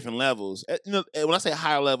different levels. When I say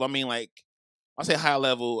higher level, I mean like I say higher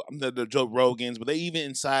level, the Joe Rogans, but they even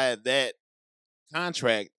inside that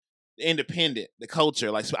contract, the independent, the culture.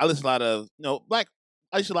 Like so I listen to a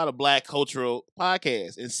lot of black cultural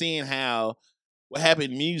podcasts and seeing how what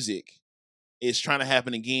happened in music is trying to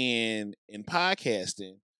happen again in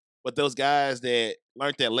podcasting. But those guys that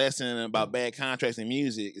learned that lesson about bad contracts in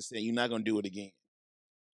music is saying you're not going to do it again.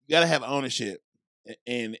 You got to have ownership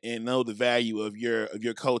and know the value of your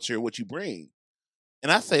culture, what you bring.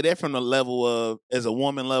 And I say that from the level of as a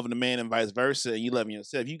woman loving a man and vice versa, and you loving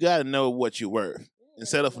yourself. You got to know what you're worth and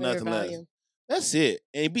settle for nothing less. That's it.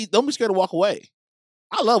 And don't be scared to walk away.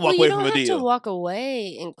 I love walk away from a deal. You don't have to walk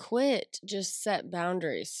away and quit. Just set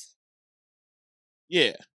boundaries.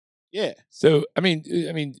 Yeah. So I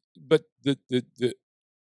mean, but the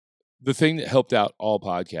thing that helped out all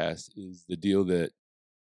podcasts is the deal that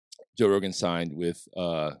Joe Rogan signed with.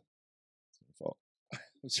 I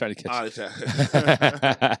was trying to catch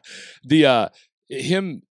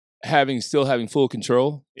him still having full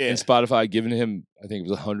control, and Spotify giving him, I think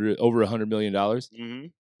it was over $100 million. Mm-hmm.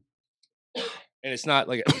 And it's not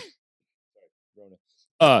like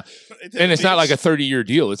and it's not like a 30-year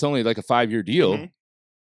deal. It's only like a 5-year deal.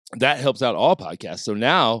 Mm-hmm. That helps out all podcasts. So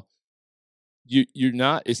now you're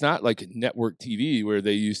not. It's not like network TV where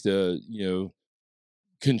they used to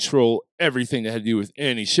control everything that had to do with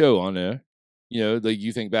any show on there. Like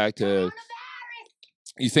you think back to.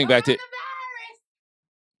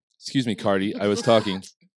 Excuse me, Cardi. I was talking.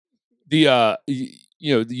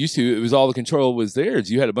 Used to, it was all the control was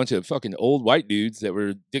theirs. You had a bunch of fucking old white dudes that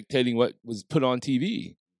were dictating what was put on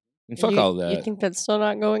TV. And fuck all that. You think that's still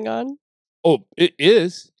not going on? Oh, it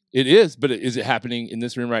is. It is. But is it happening in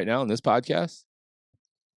this room right now in this podcast?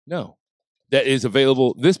 No. That is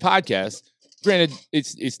available. This podcast, granted,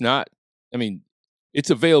 it's not, I mean, it's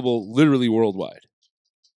available literally worldwide.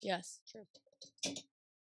 Yes, true.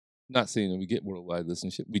 Not saying that we get worldwide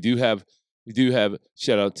listenership. We do have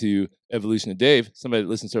shout out to Evolution of Dave, somebody that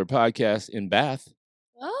listens to our podcast in Bath.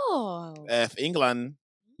 Oh. Bath, England.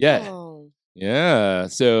 Yeah. Oh. Yeah.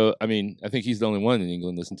 So, I mean, I think he's the only one in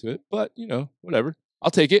England listen to it, but whatever. I'll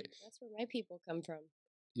take it. That's where my people come from.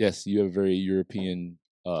 Yes, you have a very European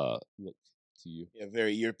look to you. Yeah,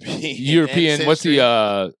 very European. European. What's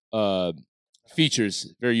the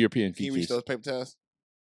features? Very European features. Can you reach those paper towels?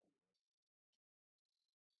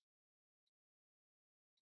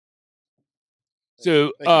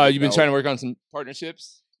 So, you've been trying to work on some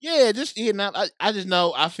partnerships? Yeah, I just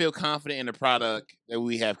know I feel confident in the product that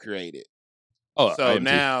we have created. Oh, I So am too.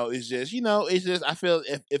 now it's just, it's just, I feel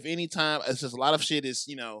if any time, it's just a lot of shit is,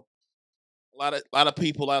 a lot of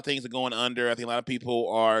people, a lot of things are going under. I think a lot of people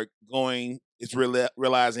are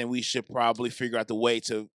realizing we should probably figure out the way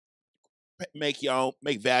to make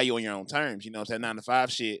value on your own terms. You know what I'm saying? 9-to-5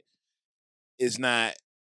 shit is not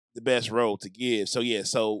the best role to give. So yeah,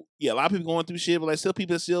 a lot of people going through shit, but like still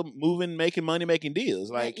people are still moving, making money, making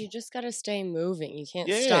deals. Like you just gotta stay moving. You can't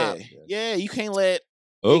yeah, stop. yeah, you can't let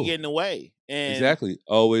it get in the way. And Exactly.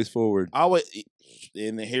 Always forward.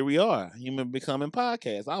 And here we are, human becoming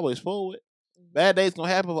podcast. Always forward. Bad days gonna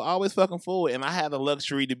happen, but always fucking forward. And I have the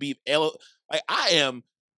luxury to be like I am.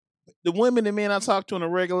 The women and men I talk to on a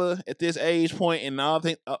regular at this age point and all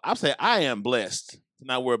things, I'm saying I am blessed to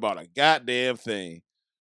not worry about a goddamn thing.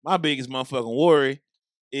 My biggest motherfucking worry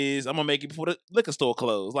is I'm gonna make it before the liquor store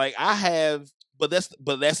closes. Like I have, but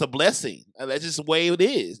that's a blessing. That's just the way it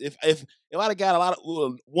is. If I'd have got a lot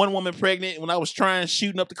of one woman pregnant when I was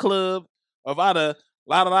shooting up the club, or if I'd have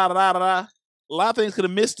a lot of things could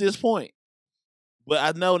have missed this point. But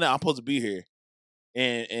I know now I'm supposed to be here.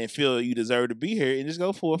 And feel you deserve to be here and just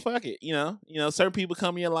go for it. Fuck it. Certain people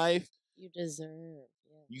come in your life. You deserve.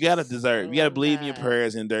 Yes. You gotta deserve. You gotta believe in your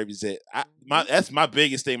prayers and derbies. That's my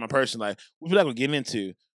biggest thing in my personal life. We're not gonna get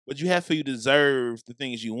into, but you have to deserve the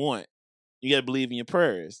things you want. You gotta believe in your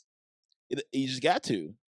prayers. You just got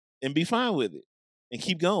to, and be fine with it, and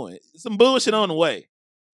keep going. Some bullshit on the way.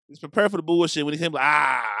 Just prepare for the bullshit when it comes.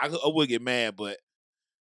 I would get mad, but.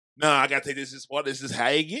 No, I gotta take this. This is how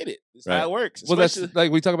you get it. This is how it works. Well, that's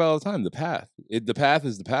like we talk about all the time. The path. The path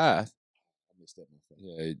is the path. I missed that.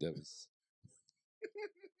 Yeah, that was.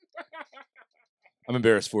 I'm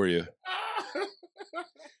embarrassed for you.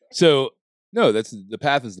 So no, that's the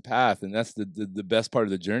path is the path, and that's the best part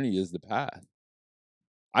of the journey is the path.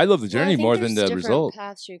 I love the journey more than the result.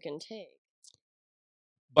 Paths you can take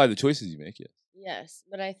by the choices you make. Yes. Yes,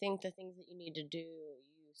 but I think the things that you need to do,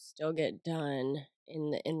 you still get done.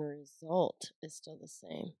 In the end result is still the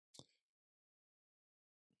same.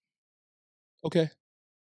 Okay.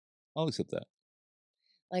 I'll accept that.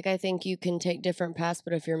 Like, I think you can take different paths,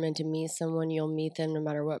 but if you're meant to meet someone, you'll meet them no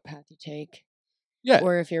matter what path you take. Yeah.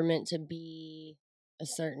 Or if you're meant to be a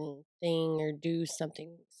certain thing or do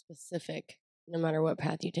something specific, no matter what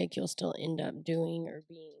path you take, you'll still end up doing or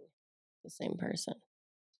being the same person.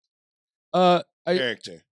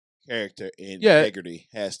 Character and integrity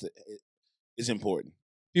is important.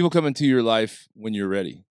 People come into your life when you're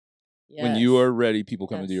ready. Yes. When you are ready, people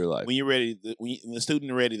come into your life. When you're ready, when the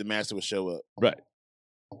student is ready, the master will show up. Right.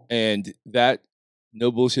 And that,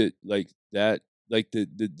 no bullshit like that, like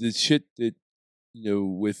the shit that,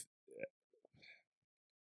 with,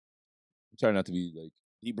 I'm trying not to be like.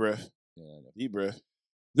 Deep breath. Yeah, deep breath.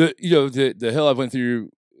 The hell I went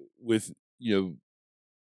through with,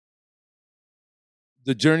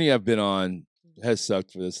 the journey I've been on has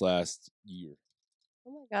sucked for this last year.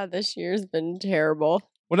 Oh my God, this year's been terrible.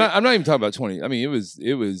 Well, I'm not even talking about 20. I mean, it was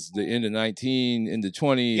the end of 19, into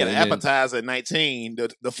 20. Yeah, the appetizer at 19.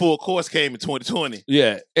 The full course came in 2020.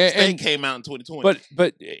 Yeah, and came out in 2020.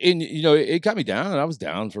 But it got me down. I was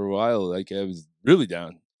down for a while. Like I was really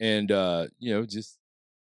down, and just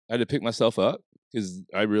I had to pick myself up because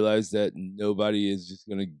I realized that nobody is just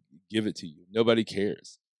gonna give it to you. Nobody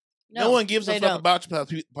cares. No one gives a fuck about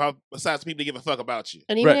you besides people that give a fuck about you.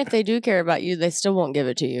 And even if they do care about you, they still won't give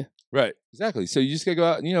it to you. Right. Exactly. So you just gotta go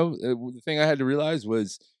out. The thing I had to realize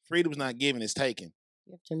was freedom's not given; it's taken.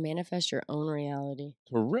 You have to manifest your own reality.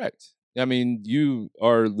 Correct. I mean, you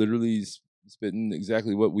are literally spitting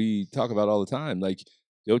exactly what we talk about all the time. Like,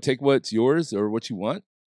 go take what's yours or what you want.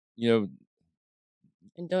 And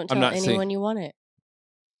don't tell anyone you want it.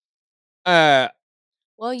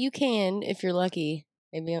 Well, you can if you're lucky.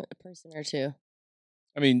 Maybe a person or two.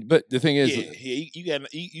 I mean, but the thing is, you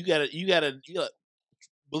gotta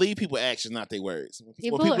believe people's actions, not their words.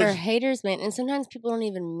 People are haters, man, and sometimes people don't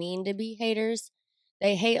even mean to be haters.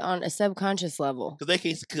 They hate on a subconscious level because they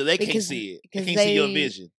can't see it. They can't see your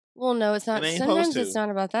vision. Well, no, it's not. Sometimes it's not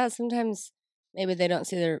about that. Sometimes maybe they don't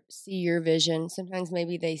see your vision. Sometimes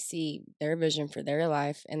maybe they see their vision for their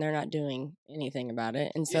life and they're not doing anything about it.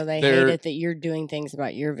 And so they hate it that you're doing things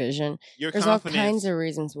about your vision. There's all kinds of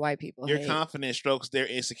reasons why people hate. Your confidence strokes their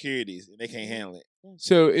insecurities and they can't handle it.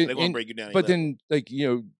 So they're going to break you down. But then,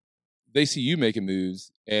 they see you making moves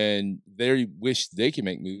and they wish they can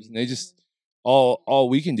make moves. And they just, all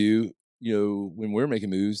we can do, when we're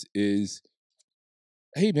making moves is,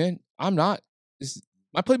 hey, man, my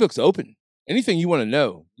playbook's open. Anything you want to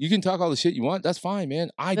know, you can talk all the shit you want. That's fine, man.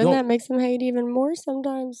 That makes them hate even more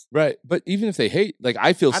sometimes. Right, but even if they hate, like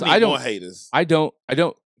I feel, I don't more haters. I don't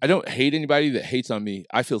hate anybody that hates on me.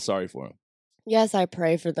 I feel sorry for them. Yes, I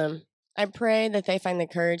pray for them. I pray that they find the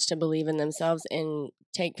courage to believe in themselves and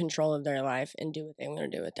take control of their life and do what they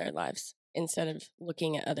want to do with their lives instead of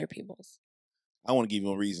looking at other people's. I want to give you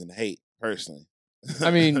a reason to hate, personally.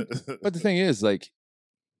 I mean, but the thing is, like,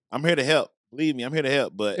 I'm here to help. Believe me, I'm here to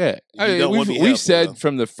help. But yeah, you don't want to be we've helpful, said though.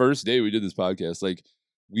 from the first day we did this podcast, like,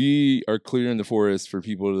 we are clearing the forest for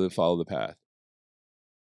people to follow the path.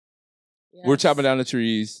 We're chopping down the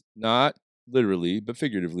trees, not literally, but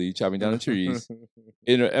figuratively chopping down the trees.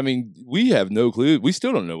 I mean, we have no clue. We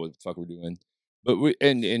still don't know what the fuck we're doing, but we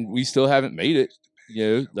we still haven't made it. You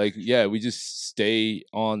know, like, yeah, we just stay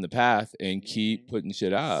on the path and keep putting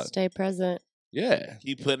shit out. Stay present. Yeah,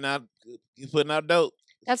 Keep putting out dope.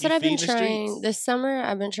 That's Keep what I've been feeding the trying streets. this summer.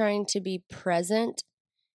 I've been trying to be present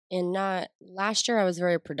and not. Last year I was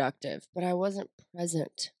very productive, but I wasn't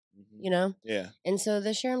present. You know. Yeah. And so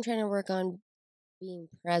this year I'm trying to work on being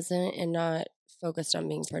present and not focused on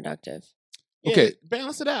being productive. Yeah, okay.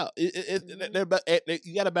 balance it out. You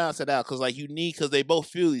got to balance it out because, like, because they both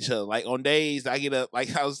fuel each other. Like, on days I get up,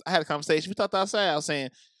 like I had a conversation. We talked outside. I was saying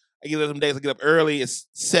I get up them days. I get up early. It's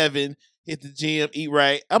 7. Hit the gym. Eat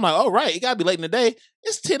right. I'm like, oh right, it gotta be late in the day.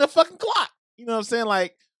 It's 10 o'clock. You know what I'm saying?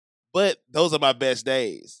 Like, but those are my best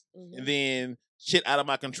days. And then shit out of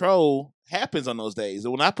my control happens on those days.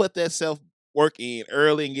 And when I put that self work in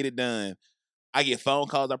early and get it done, I get phone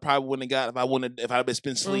calls I probably wouldn't have got if I'd been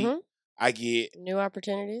spent sleep. I get new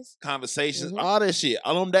opportunities, conversations, all that shit.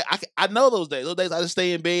 I know those days. Those days I just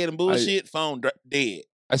stay in bed and bullshit. Phone dead.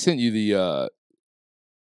 I sent you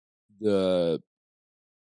the.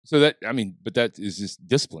 So that, I mean, but that is just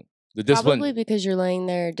discipline. The discipline. Probably because you're laying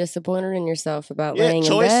there disappointed in yourself about Yeah, laying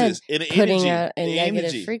choices in bed, and putting energy, out a the negative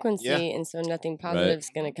energy. frequency, Yeah. and so nothing positive is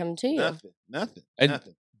going to come to you. Nothing.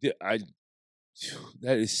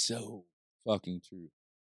 That is so fucking true.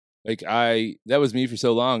 Like, that was me for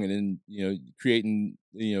so long, and then, you know, creating,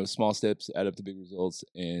 you know, small steps add up to big results,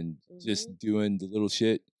 and just doing the little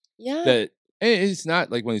shit. Yeah. That, and it's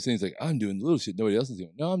not like one of these things like, I'm doing the little shit nobody else is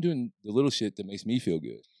doing. No, I'm doing the little shit that makes me feel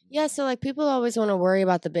good. Yeah, so like people always want to worry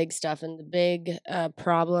about the big stuff and the big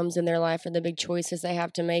problems in their life or the big choices they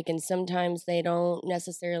have to make, and sometimes they don't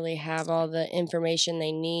necessarily have all the information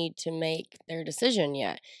they need to make their decision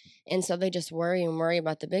yet. And so they just worry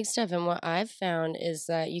about the big stuff. And what I've found is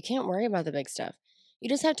that you can't worry about the big stuff. You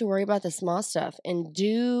just have to worry about the small stuff and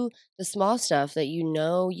do the small stuff that you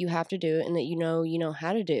know you have to do and that you know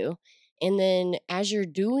how to do. And then as you're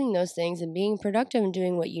doing those things and being productive and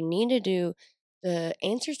doing what you need to do, the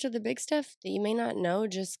answers to the big stuff that you may not know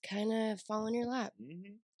just kind of fall in your lap.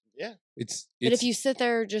 Yeah. But if you sit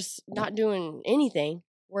there just not doing anything,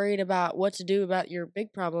 worried about what to do about your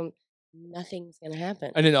big problem, nothing's going to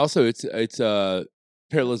happen. And then also it's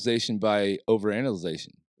paralyzation by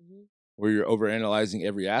overanalyzation, where you're overanalyzing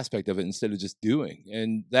every aspect of it instead of just doing.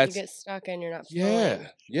 And that's, you get stuck and you're not flowing.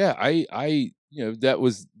 Yeah. I you know, that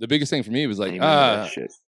was the biggest thing for me was like,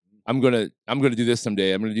 I'm gonna do this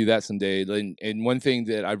someday. I'm gonna do that someday. And one thing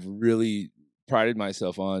that I've really prided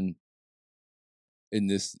myself on in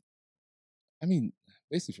this, I mean,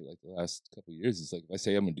 basically for like the last couple of years, is like, if I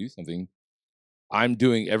say I'm gonna do something, I'm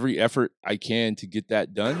doing every effort I can to get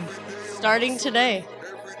that done. Starting today.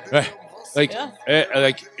 If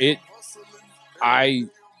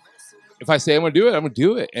I say I'm gonna do it, I'm gonna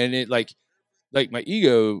do it. And it like my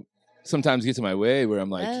ego sometimes gets in my way where I'm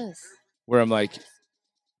like,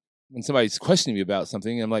 when somebody's questioning me about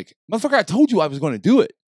something, I'm like, motherfucker, I told you I was going to do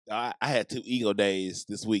it. I had 2 ego days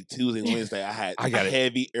this week, Tuesday and Wednesday. I got it.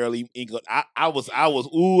 Heavy early ego. I had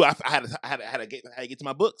to get to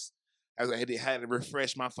my books. I had to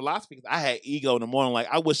refresh my philosophy because I had ego in the morning. Like,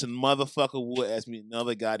 I wish a motherfucker would ask me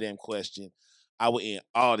another goddamn question. I would end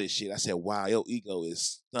all this shit. I said, wow, your ego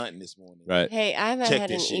is stunting this morning. Right. Hey, I haven't had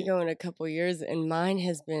an ego in a couple years, and mine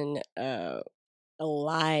has been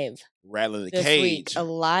alive. Rattling the this cage. Week.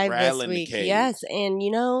 Alive Rattling this week. The cage. Yes, and you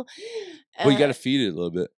know. Well, you got to feed it a little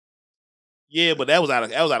bit. Yeah, but that was out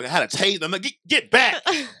of I had a taste. I'm like, get back.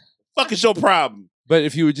 Fuck is your problem? But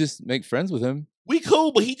if you would just make friends with him. We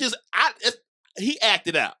cool, but he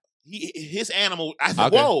acted out. His animal, I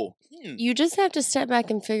said, whoa. You just have to step back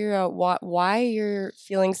and figure out why you're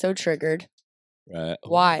feeling so triggered. Right.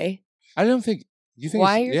 Why? I don't think. You think?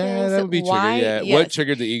 Why you're feeling that would be triggered. Yeah. Yes. What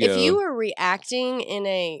triggered the ego? If you were reacting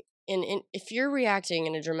if you're reacting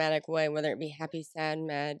in a dramatic way, whether it be happy, sad,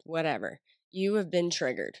 mad, whatever, you have been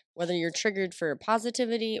triggered. Whether you're triggered for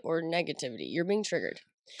positivity or negativity, you're being triggered.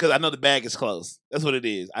 Because I know the bag is closed. That's what it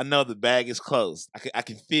is. I know the bag is closed. I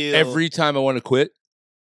can feel. Every time I want to quit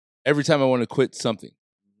something,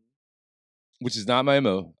 which is not my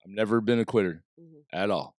MO. I've never been a quitter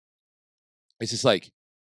at all. It's just like,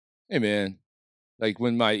 hey man, Like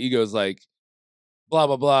when my ego's like, blah,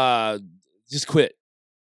 blah, blah, just quit.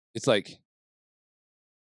 It's like,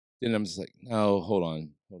 then I'm just like, no, hold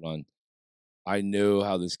on. I know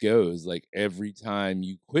how this goes. Like every time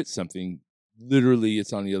you quit something, literally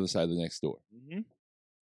it's on the other side of the next door. Mm-hmm.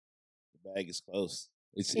 The bag is close.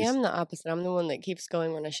 See, I'm the opposite. I'm the one that keeps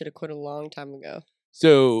going when I should have quit a long time ago.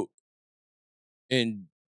 So, and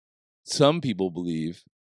some people believe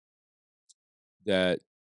that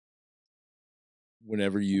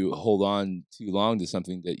whenever you hold on too long to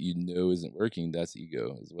something that you know isn't working, that's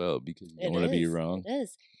ego as well, because you don't want to be wrong. It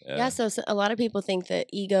is. Yeah, so a lot of people think that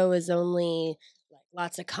ego is only like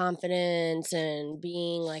lots of confidence and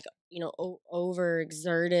being like,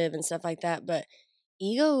 overexertive and stuff like that. But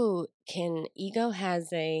ego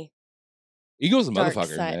has a Ego's a dark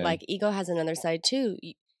motherfucker, side. man. Like ego has another side too.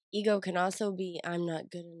 Ego can also be I'm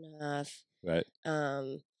not good enough. Right.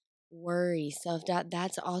 Worry, self-doubt,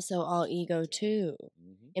 that's also all ego too.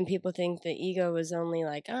 Mm-hmm. And people think that ego is only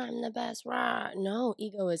like, I'm the best, rah. No,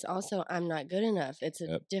 ego is also I'm not good enough. It's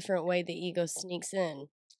a different way the ego sneaks in.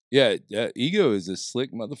 Yeah, ego is a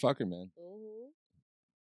slick motherfucker, man. Mm-hmm.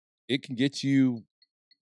 It can get you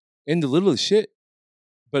into little shit,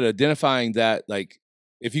 but identifying that, like,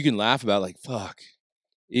 if you can laugh about, like, fuck,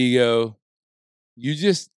 ego, you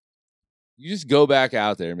just go back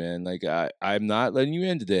out there, man. Like, I'm not letting you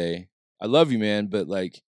in today. I love you, man, but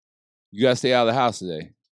like, you gotta stay out of the house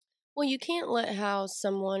today. Well, you can't let how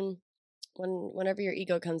someone, whenever your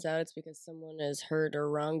ego comes out, it's because someone has hurt or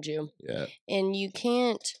wronged you. Yeah. And you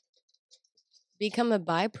can't become a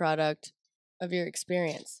byproduct of your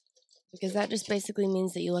experience, because that just basically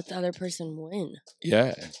means that you let the other person win.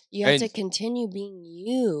 Yeah. You have to continue being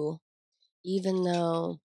you, even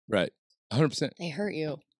though right, 100%. they hurt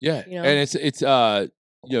you. Yeah, and it's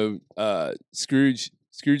Scrooge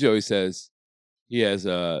always says he has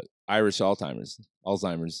Irish Alzheimer's.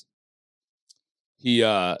 He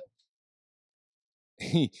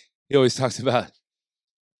always talks about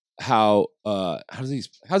how how's he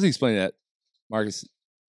explain that, Marcus?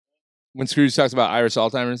 When Scrooge talks about Irish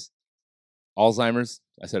Alzheimer's, I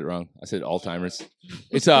said it wrong. I said Alzheimer's.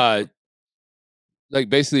 It's like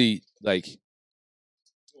basically like.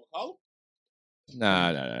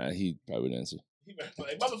 Nah. He probably wouldn't answer.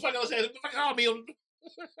 Motherfucker,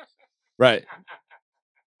 right.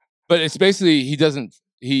 But it's basically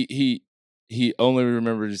he only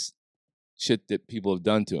remembers shit that people have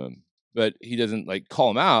done to him, but he doesn't like call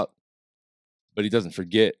them out. But he doesn't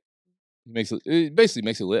forget. It basically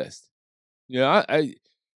makes a list. I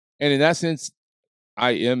and in that sense,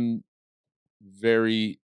 I am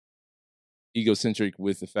very egocentric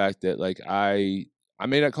with the fact that like I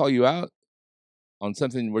may not call you out on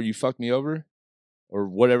something where you fucked me over or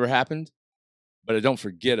whatever happened, but I don't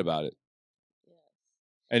forget about it.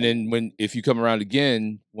 And then if you come around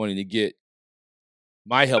again wanting to get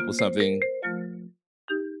my help with something,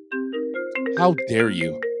 how dare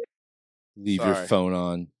you leave your phone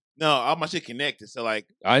on? No, all my shit connected. So like,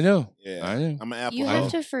 I know. Yeah, I know. I'm an Apple. You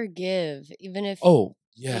have to forgive, even if. Oh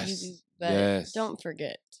yes, but don't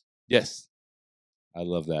forget. Yes, I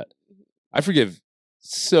love that. I forgive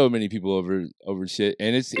so many people over shit,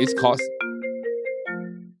 and it's cost. Is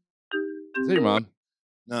that your mom?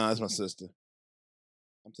 No, that's my sister.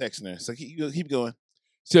 I'm texting her. So keep going.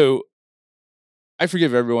 So I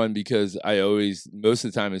forgive everyone because most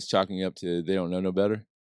of the time it's chalking up to they don't know no better.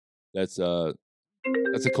 That's a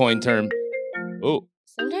coin term. Oh.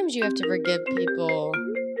 Sometimes you have to forgive people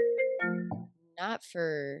not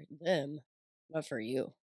for them, but for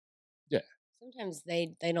you. Yeah. Sometimes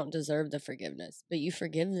they don't deserve the forgiveness, but you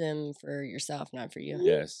forgive them for yourself, not for you.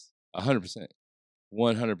 Yes. 100%.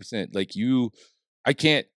 100%. Like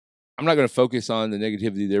I'm not going to focus on the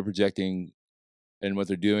negativity they're projecting and what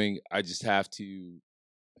they're doing. I just have to,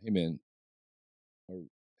 hey man, or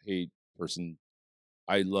hey person,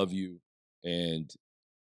 I love you. And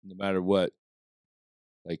no matter what,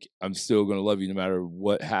 like, I'm still going to love you no matter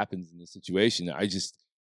what happens in the situation. It's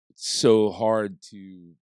so hard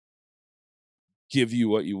to give you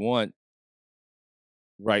what you want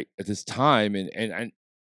right at this time. And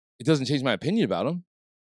it doesn't change my opinion about them.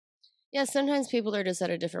 Yeah, sometimes people are just at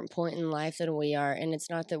a different point in life than we are. And it's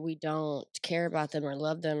not that we don't care about them or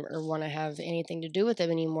love them or want to have anything to do with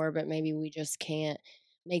them anymore, but maybe we just can't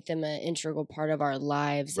make them an integral part of our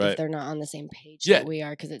lives if they're not on the same page that we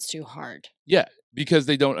are, because it's too hard. Yeah, because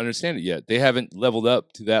they don't understand it yet. They haven't leveled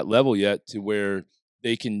up to that level yet to where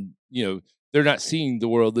they can, they're not seeing the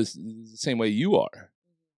world the same way you are.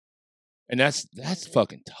 And that's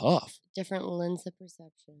fucking tough. Different lens of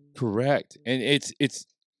perception. Correct. And it's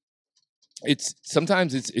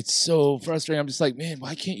sometimes it's so frustrating. I'm just like, man,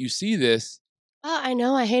 why can't you see this? Oh, I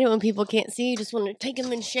know. I hate it when people can't see. You just want to take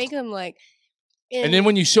them and shake them, like. And then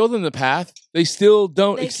when you show them the path, they still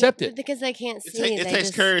don't accept it because they can't see. It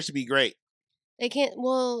takes courage to be great. They can't.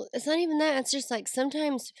 Well, it's not even that. It's just like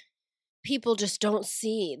sometimes people just don't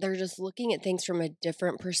see. They're just looking at things from a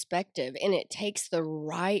different perspective, and it takes the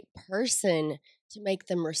right person to make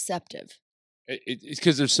them receptive. It's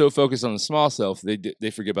because they're so focused on the small self,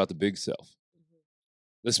 they forget about the big self.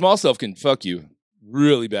 The small self can fuck you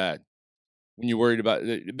really bad when you're worried about.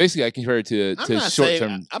 Basically, I compare it to short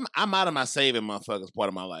term. I'm out of my saving motherfuckers part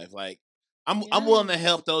of my life. Like I'm willing to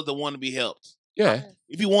help those that want to be helped. Yeah.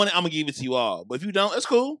 If you want it, I'm gonna give it to you all. But if you don't, it's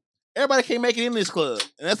cool. Everybody can't make it in this club,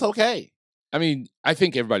 and that's okay. I mean, I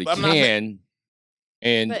think everybody can.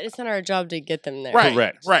 But it's not our job to get them there. Right,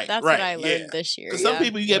 correct. Right. That's what I learned this year. Some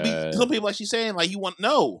people you gotta be. Some people, like she's saying, like you want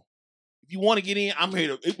no. If you want to get in, I'm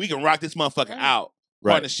here to. We can rock this motherfucker out.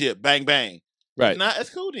 Right. Partnership, bang bang. Right. If not, it's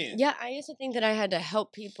cool then. Yeah, I used to think that I had to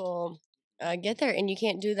help people get there, and you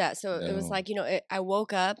can't do that. So it was like, I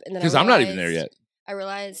woke up and then because I'm not even there yet. I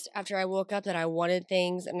realized after I woke up that I wanted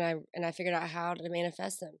things, and I figured out how to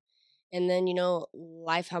manifest them. And then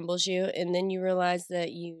life humbles you, and then you realize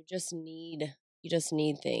that you just need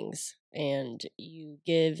things, and you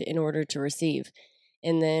give in order to receive.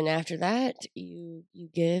 And then after that, you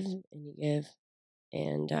give and you give,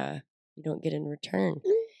 and you don't get in return.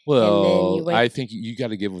 Well, I think you got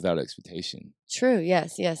to give without expectation. True.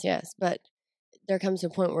 Yes. But there comes a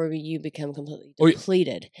point where you become completely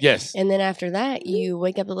depleted. Yes. And then after that, you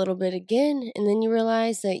wake up a little bit again, and then you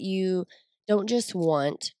realize that you don't just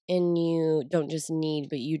want and you don't just need,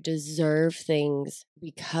 but you deserve things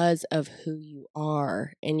because of who you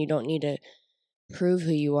are. And you don't need to prove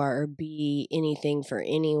who you are or be anything for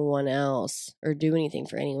anyone else or do anything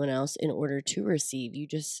for anyone else in order to receive. You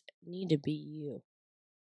just need to be you.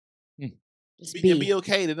 Just be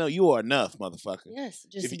okay to know you are enough, motherfucker. Yes,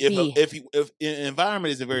 just be. If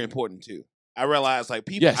environment is very important too. I realize like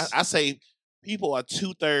people. Yes. I say people are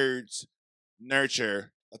 2/3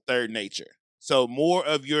 nurture, 1/3 nature. So more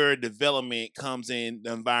of your development comes in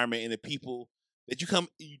the environment and the people that you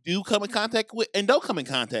do come in contact with and don't come in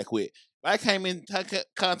contact with. If I came in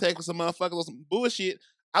contact with some motherfuckers or some bullshit,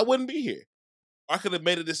 I wouldn't be here. I could have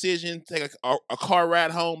made a decision, take a car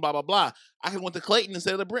ride home, blah, blah, blah. I could have went to Clayton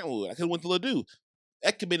instead of to Brentwood. I could have went to Ladue.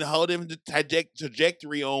 That could have been a whole different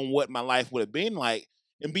trajectory on what my life would have been like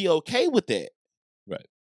and be okay with that. Right.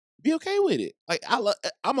 Be okay with it. Like,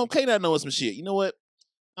 I'm okay not knowing some shit. You know what?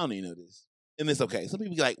 I don't even know this. And it's okay. Some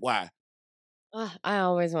people be like, why? I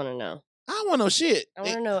always want to know. I don't want no shit. I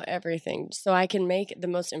want to know everything so I can make the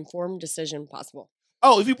most informed decision possible.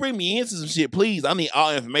 Oh, if you bring me into some shit, please, I need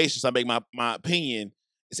all information so I make my opinion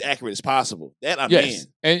as accurate as possible. That I'm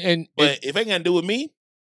in. But if it ain't gonna do with me,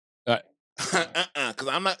 because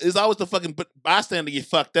I'm not. It's always the fucking bystander get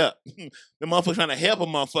fucked up. The motherfucker trying to help a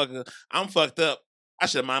motherfucker. I'm fucked up. I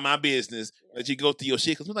should mind my business. Let you go through your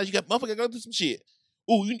shit. Because sometimes you got motherfucker go through some shit.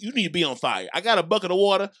 Ooh, you need to be on fire. I got a bucket of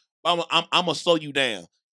water. I'm gonna slow you down.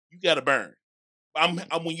 You gotta burn.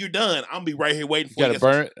 When you're done, I'm gonna be right here waiting for you. Gotta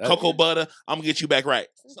burn cocoa butter. I'm gonna get you back right.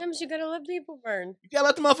 Sometimes you gotta let people burn. You gotta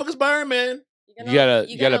let the motherfuckers burn, man. You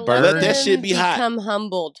gotta burn. Let that shit be hot. Become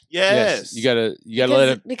humbled. Yes. You gotta let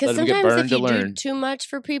it. Because let sometimes get burned if you to learn. do too much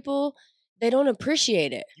for people, they don't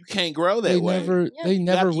appreciate it. You can't grow that way. They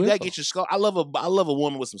never will. You gotta get your scar. I love a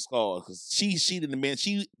woman with some scars because she didn't man.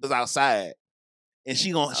 She was outside, and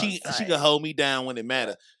she gonna hold me down when it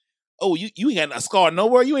matters. Oh, you ain't got a scar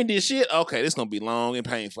nowhere. You ain't did shit. Okay, this gonna be long and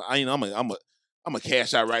painful. I'm a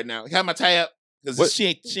cash out right now. Have my tab because she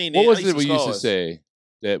ain't. What was it we used to say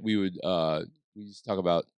that we would we used to talk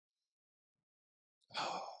about?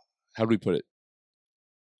 How do we put it?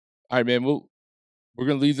 All right, man. We're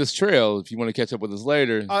gonna leave this trail if you want to catch up with us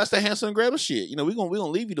later. Oh, that's the Hansel and Gretel shit. We're gonna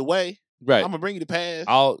leave you the way. Right. I'm gonna bring you the path.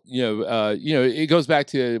 It goes back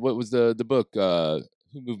to what was the book? Who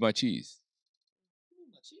Moved My Cheese?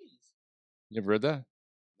 You ever read that?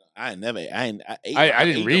 I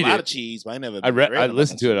didn't read a lot it. of cheese, but I never. I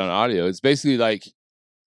listened to it on audio. It's basically like,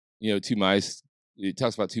 two mice. It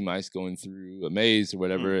talks about two mice going through a maze or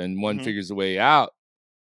whatever, and one figures the way out,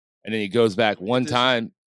 and then he goes back one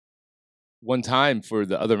time for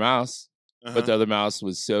the other mouse, but the other mouse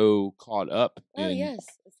was so caught up. Oh yes,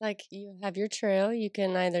 it's like you have your trail. You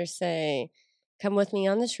can either say, "Come with me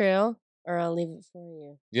on the trail," or "I'll leave it for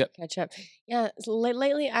you." Yep. Catch up. Yeah.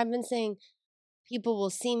 Lately, I've been saying. People will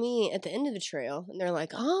see me at the end of the trail and they're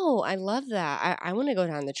like, oh, I love that. I want to go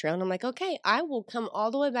down the trail. And I'm like, okay, I will come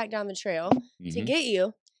all the way back down the trail to get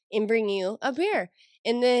you and bring you up here.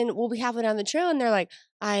 And then we'll be halfway down the trail and they're like,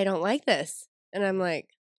 I don't like this. And I'm like,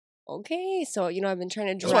 okay. So, I've been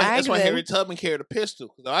trying to That's drag why them. Harriet Tubman carried a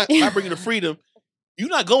pistol. If I bring you to freedom, you're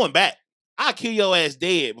not going back. I'll kill your ass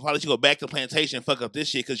dead before I let you go back to the plantation and fuck up this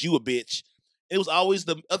shit because you a bitch. It was always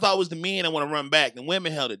the men that want to run back. The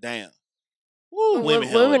women held it down. Woo,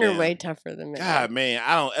 women are way tougher than men. God, man,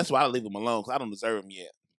 that's why I leave them alone because I don't deserve them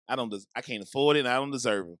yet. I can't afford it and I don't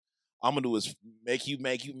deserve them. All I'm gonna do is make you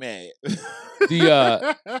mad.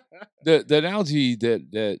 The analogy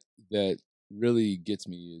that really gets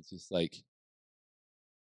me is just like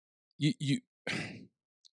you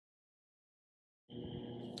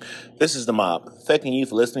This is The Mob, thanking you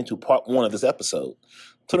for listening to part 1 of this episode.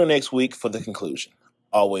 Tune in next week for the conclusion.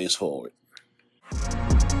 Always forward.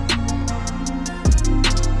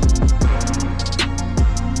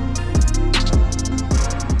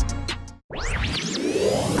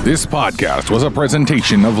 This podcast was a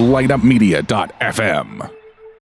presentation of lightupmedia.fm.